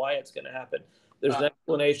happen, why it's going to happen. There's an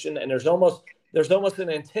explanation, and there's almost an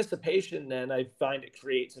anticipation. Then I find it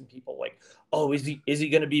creates in people like, oh, is he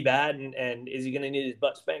going to be bad? And is he going to need his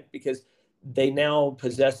butt spanked? Because they now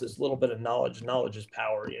possess this little bit of knowledge. Knowledge is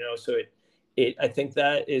power, So I think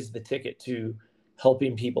that is the ticket to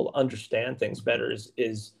helping people understand things better,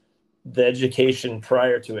 is the education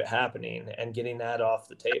prior to it happening, and getting that off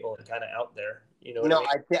the table and kind of out there.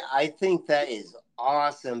 I think that is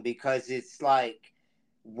awesome, because it's like,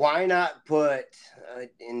 why not put,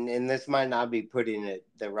 and this might not be putting it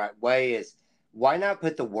the right way, is why not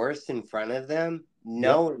put the worst in front of them,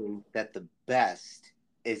 knowing that the best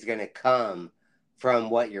is going to come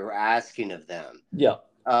from what you're asking of them. Yeah.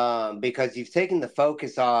 Because you've taken the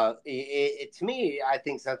focus off. To me, I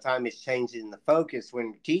think sometimes it's changing the focus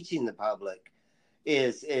when you're teaching the public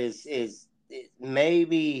is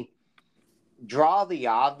maybe draw the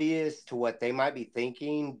obvious to what they might be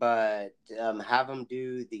thinking, but have them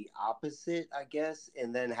do the opposite, I guess,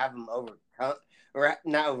 and then have them overcome, or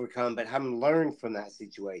not overcome, but have them learn from that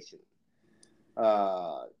situation.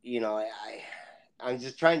 I'm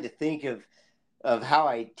just trying to think of how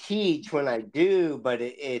I teach when I do, but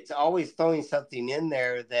it's always throwing something in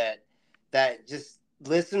there that just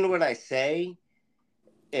listen to what I say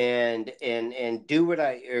and do what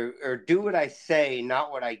I do what I say,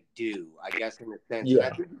 not what I do, I guess, in a sense. Yeah. And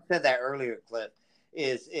I think you said that earlier, Cliff,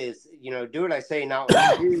 is do what I say, not what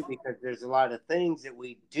I do, because there's a lot of things that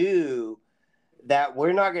we do that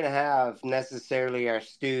we're not going to have necessarily our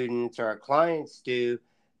students or our clients do,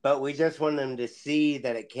 but we just want them to see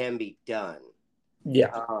that it can be done. Yeah.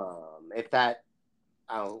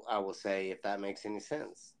 I will say, if that makes any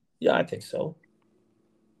sense. Yeah, I think so.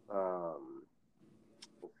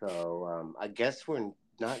 I guess we're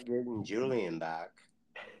not getting Julian back.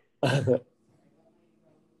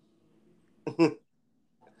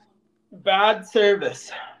 Bad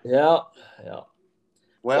service. Yeah.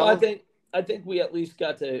 Well, I think we at least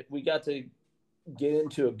got to get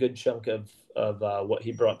into a good chunk of what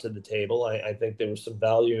he brought to the table. I think there was some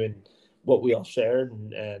value in what we all shared,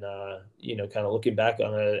 and kind of looking back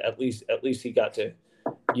on it, at least he got to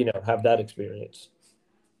have that experience.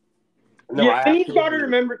 No, Yeah, I and he's got to absolutely.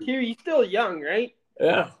 remember too. He's still young, right?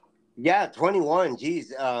 Yeah. Yeah, 21. Geez.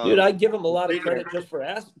 Dude, I give him a lot of credit just for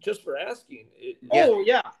asking. Yeah. Oh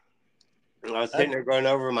yeah. I was sitting there going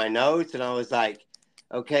over my notes, and I was like,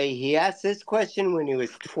 okay, he asked this question when he was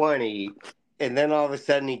 20, and then all of a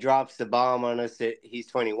sudden he drops the bomb on us that he's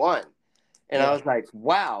 21. And I was like,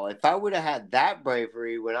 wow, if I would have had that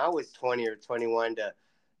bravery when I was 20 or 21 to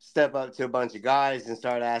step up to a bunch of guys and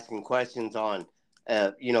start asking questions on,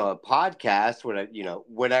 a podcast,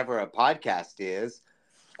 whatever a podcast is,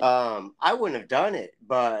 I wouldn't have done it.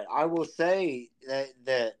 But I will say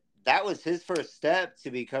that was his first step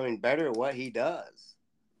to becoming better at what he does.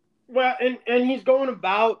 Well, and he's going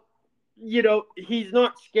about, he's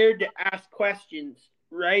not scared to ask questions,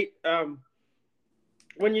 right?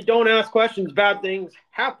 When you don't ask questions, bad things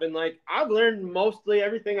happen. Like, I've learned mostly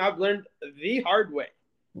everything I've learned the hard way.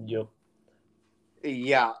 Yep.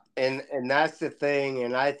 Yeah, and that's the thing.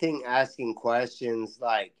 And I think asking questions,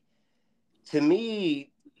 like, to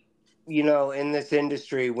me, in this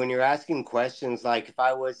industry, when you're asking questions, like if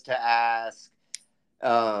I was to ask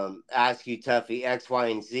you, Tuffy, X, Y,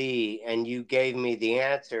 and Z, and you gave me the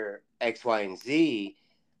answer X, Y, and Z,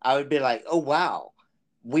 I would be like, oh wow,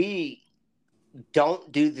 we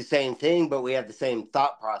don't do the same thing, but we have the same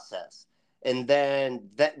thought process. And then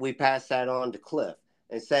that we pass that on to Cliff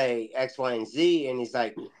and say X, Y, and Z, and he's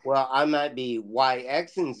like, well, I might be Y,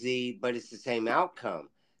 X, and Z, but it's the same outcome.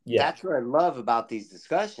 Yeah. That's what I love about these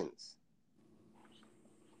discussions.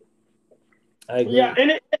 I agree. Yeah,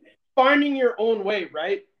 and it's finding your own way,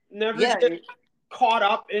 right? Never get caught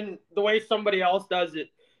up in the way somebody else does it.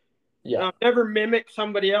 Yeah. Never mimic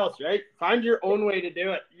somebody else, right? Find your own way to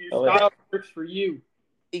do it. Your style works for you.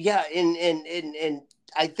 Yeah, and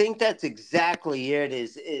I think that's exactly it.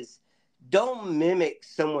 Is don't mimic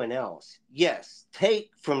someone else. Yes,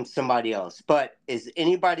 take from somebody else. But is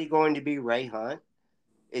anybody going to be Ray Hunt?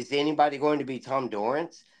 Is anybody going to be Tom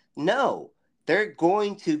Dorrance? No, they're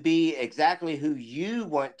going to be exactly who you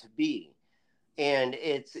want to be. And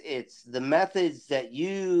it's the methods that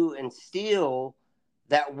you instill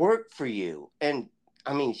that work for you. And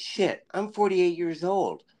I mean, shit, I'm 48 years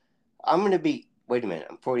old. I'm going to be, wait a minute,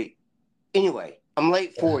 I'm 40. Anyway, I'm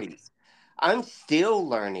late 40s. I'm still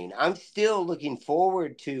learning. I'm still looking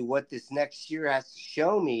forward to what this next year has to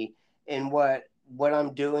show me and what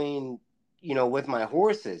I'm doing, with my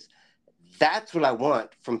horses. That's what I want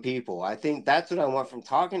from people. I think that's what I want from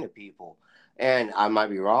talking to people. And I might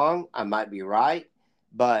be wrong, I might be right,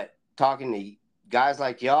 but talking to guys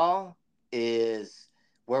like y'all is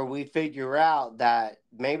where we figure out that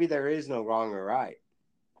maybe there is no wrong or right.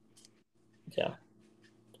 Yeah.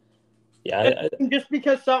 Yeah. Just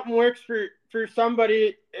because something works for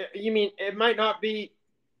somebody, you mean it might not be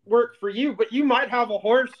work for you, but you might have a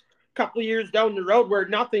horse a couple of years down the road where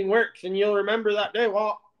nothing works, and you'll remember that day,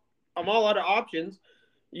 well, I'm all out of options.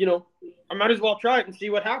 I might as well try it and see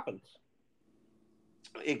what happens.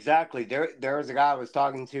 Exactly. There was a guy I was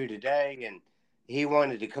talking to today, and he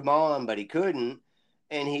wanted to come on, but he couldn't.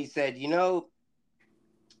 And he said,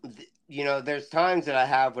 there's times that I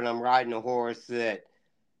have when I'm riding a horse that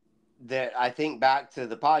I think back to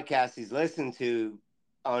the podcast he's listened to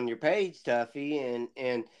on your page, Tuffy,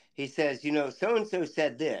 and he says, so-and-so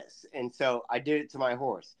said this, and so I did it to my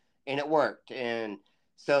horse, and it worked. And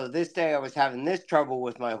so this day I was having this trouble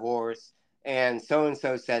with my horse, and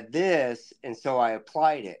so-and-so said this, and so I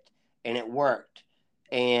applied it, and it worked.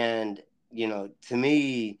 And, to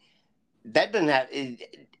me, that doesn't have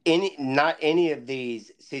not any of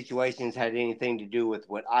these situations had anything to do with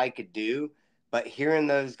what I could do. But hearing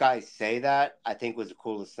those guys say that, I think was the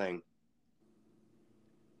coolest thing.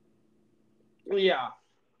 Yeah.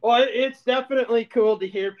 Well, it's definitely cool to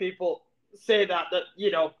hear people say that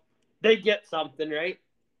they get something, right?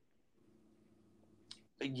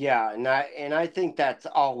 Yeah, and I think that's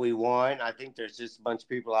all we want. I think there's just a bunch of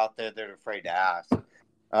people out there that are afraid to ask.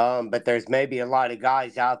 But there's maybe a lot of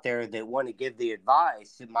guys out there that want to give the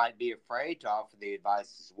advice that might be afraid to offer the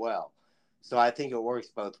advice as well. So I think it works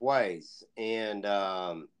both ways. And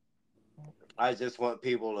I just want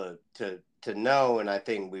people to know, and I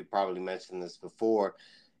think we probably mentioned this before,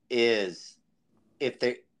 is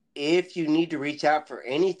if you need to reach out for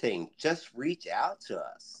anything, just reach out to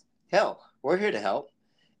us. Hell, we're here to help.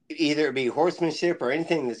 Either it be horsemanship or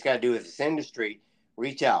anything that's got to do with this industry,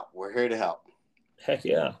 reach out. We're here to help. Heck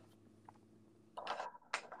yeah.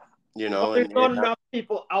 There's not enough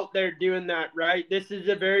people out there doing that, right? This is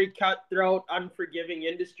a very cutthroat, unforgiving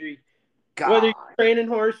industry. God. Whether you're training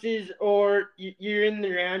horses or you're in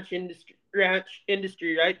the ranch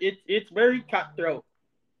industry, right? It's very cutthroat.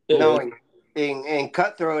 No, And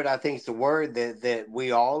cutthroat, I think, is a word that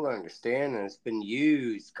we all understand, and it's been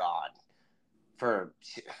used, God, for,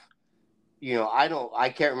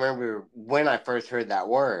 I can't remember when I first heard that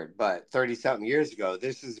word, but 30 something years ago,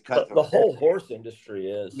 this is a The cutthroat. whole horse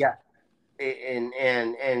industry is. Yeah.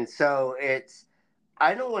 And so it's,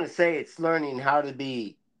 I don't want to say it's learning how to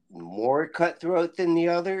be more cutthroat than the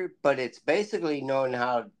other, but it's basically knowing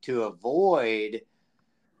how to avoid.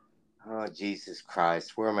 Oh, Jesus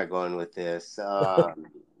Christ, where am I going with this?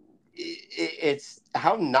 It's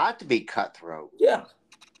how not to be cutthroat. Yeah.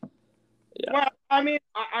 Well, I mean,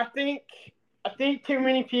 I think too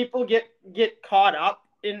many people get caught up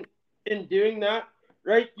in doing that,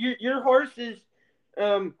 right? Your horses,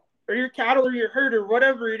 or your cattle or your herd or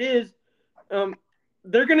whatever it is,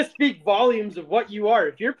 they're gonna speak volumes of what you are.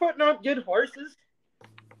 If you're putting up good horses,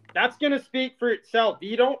 that's gonna speak for itself.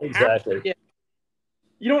 You don't Exactly.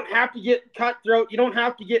 have to get cutthroat. You don't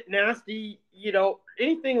have to get nasty.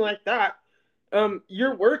 Anything like that.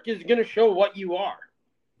 Your work is gonna show what you are.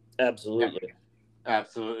 Absolutely.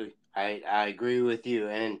 Absolutely. I agree with you.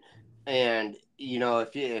 And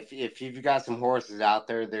if you've got some horses out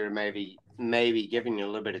there that are maybe giving you a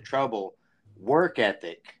little bit of trouble, work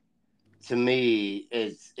ethic to me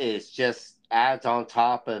is just adds on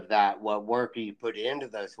top of that what work you put into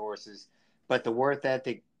those horses, but the work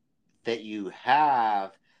ethic that you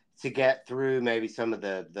have to get through maybe some of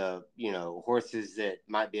the horses that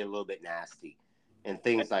might be a little bit nasty and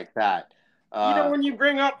things like that. When you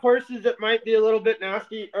bring up horses that might be a little bit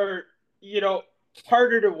nasty or,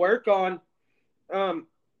 harder to work on, don't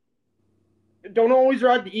always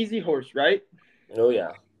ride the easy horse, right? Oh,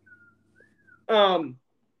 yeah.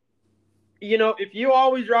 If you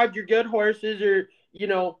always ride your good horses or,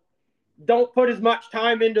 don't put as much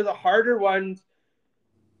time into the harder ones,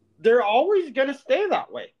 they're always going to stay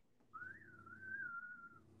that way.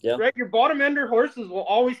 Yeah. Right? Your bottom ender horses will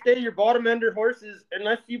always stay your bottom ender horses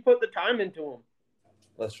unless you put the time into them.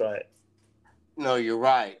 That's right. No, you're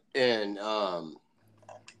right. And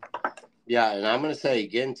yeah, and I'm going to say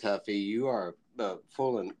again, Tuffy, you are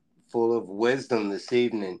full of wisdom this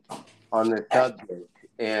evening on this subject,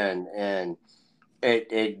 and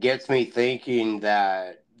it gets me thinking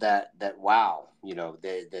that wow,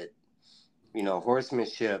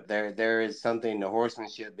 horsemanship. There is something to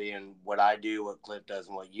horsemanship being what I do, what Cliff does,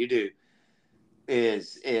 and what you do.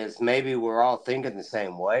 Is maybe we're all thinking the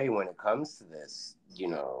same way when it comes to this,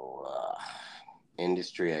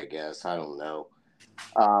 industry. I guess I don't know,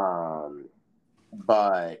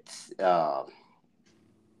 but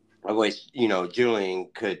I wish Julian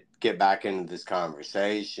could get back into this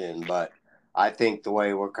conversation. But I think the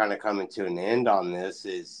way we're kind of coming to an end on this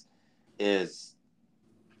is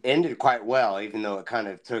ended quite well, even though it kind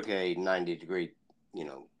of took a 90-degree,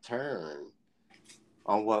 turn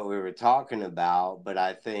on what we were talking about. But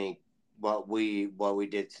I think what we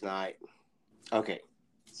did tonight. Okay,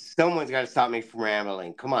 someone's got to stop me from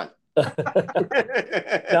rambling. Come on.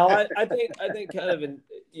 No, I think kind of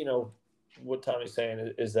what Tommy's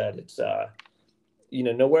saying is that it's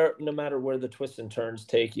no matter where the twists and turns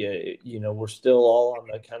take you, we're still all on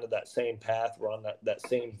the kind of that same path. We're on that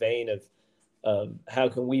same vein of how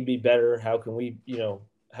can we be better? How can we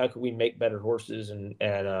make better horses and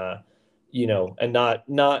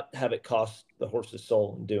not have it cost the horse's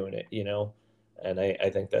soul in doing it, And I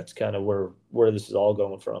think that's kind of where this is all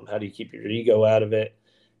going from. How do you keep your ego out of it?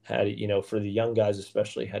 How do for the young guys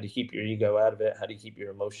especially, how do you keep your ego out of it? How do you keep your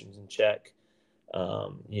emotions in check?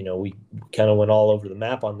 We kind of went all over the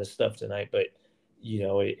map on this stuff tonight, but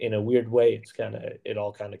in a weird way, it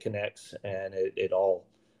all kind of connects, and it all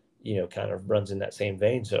kind of runs in that same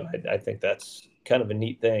vein. So I think that's kind of a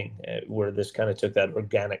neat thing where this kind of took that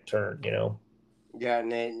organic turn. Yeah,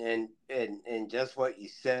 and just what you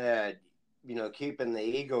said, keeping the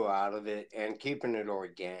ego out of it and keeping it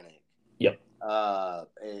organic. Yep.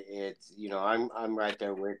 It's I'm right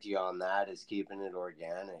there with you on that. Is keeping it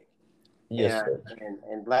organic. Yes,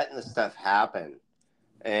 and letting the stuff happen,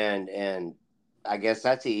 and I guess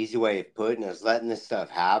that's the easy way of putting it, is letting this stuff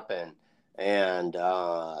happen, and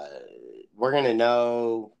we're gonna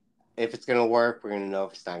know if it's gonna work. We're gonna know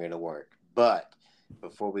if it's not gonna work. But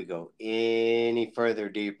before we go any further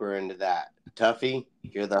deeper into that, Tuffy,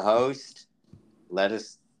 you're the host. Let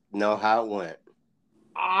us know how it went.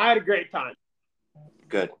 I had a great time.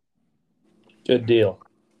 Good deal.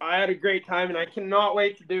 I had a great time, and I cannot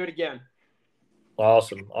wait to do it again.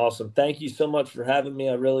 Awesome. Thank you so much for having me.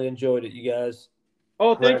 I really enjoyed it, you guys.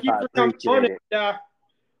 Oh, thank you for coming on.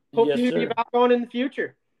 Hope yes, to be back on in the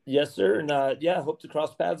future. Yes, sir. And hope to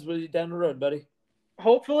cross paths with you down the road, buddy.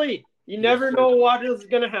 Hopefully. You never know what is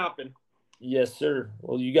going to happen. Yes, sir.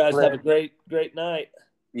 Well, you guys have a great night.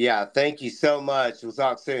 Yeah, thank you so much. We'll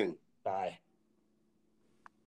talk soon. Bye.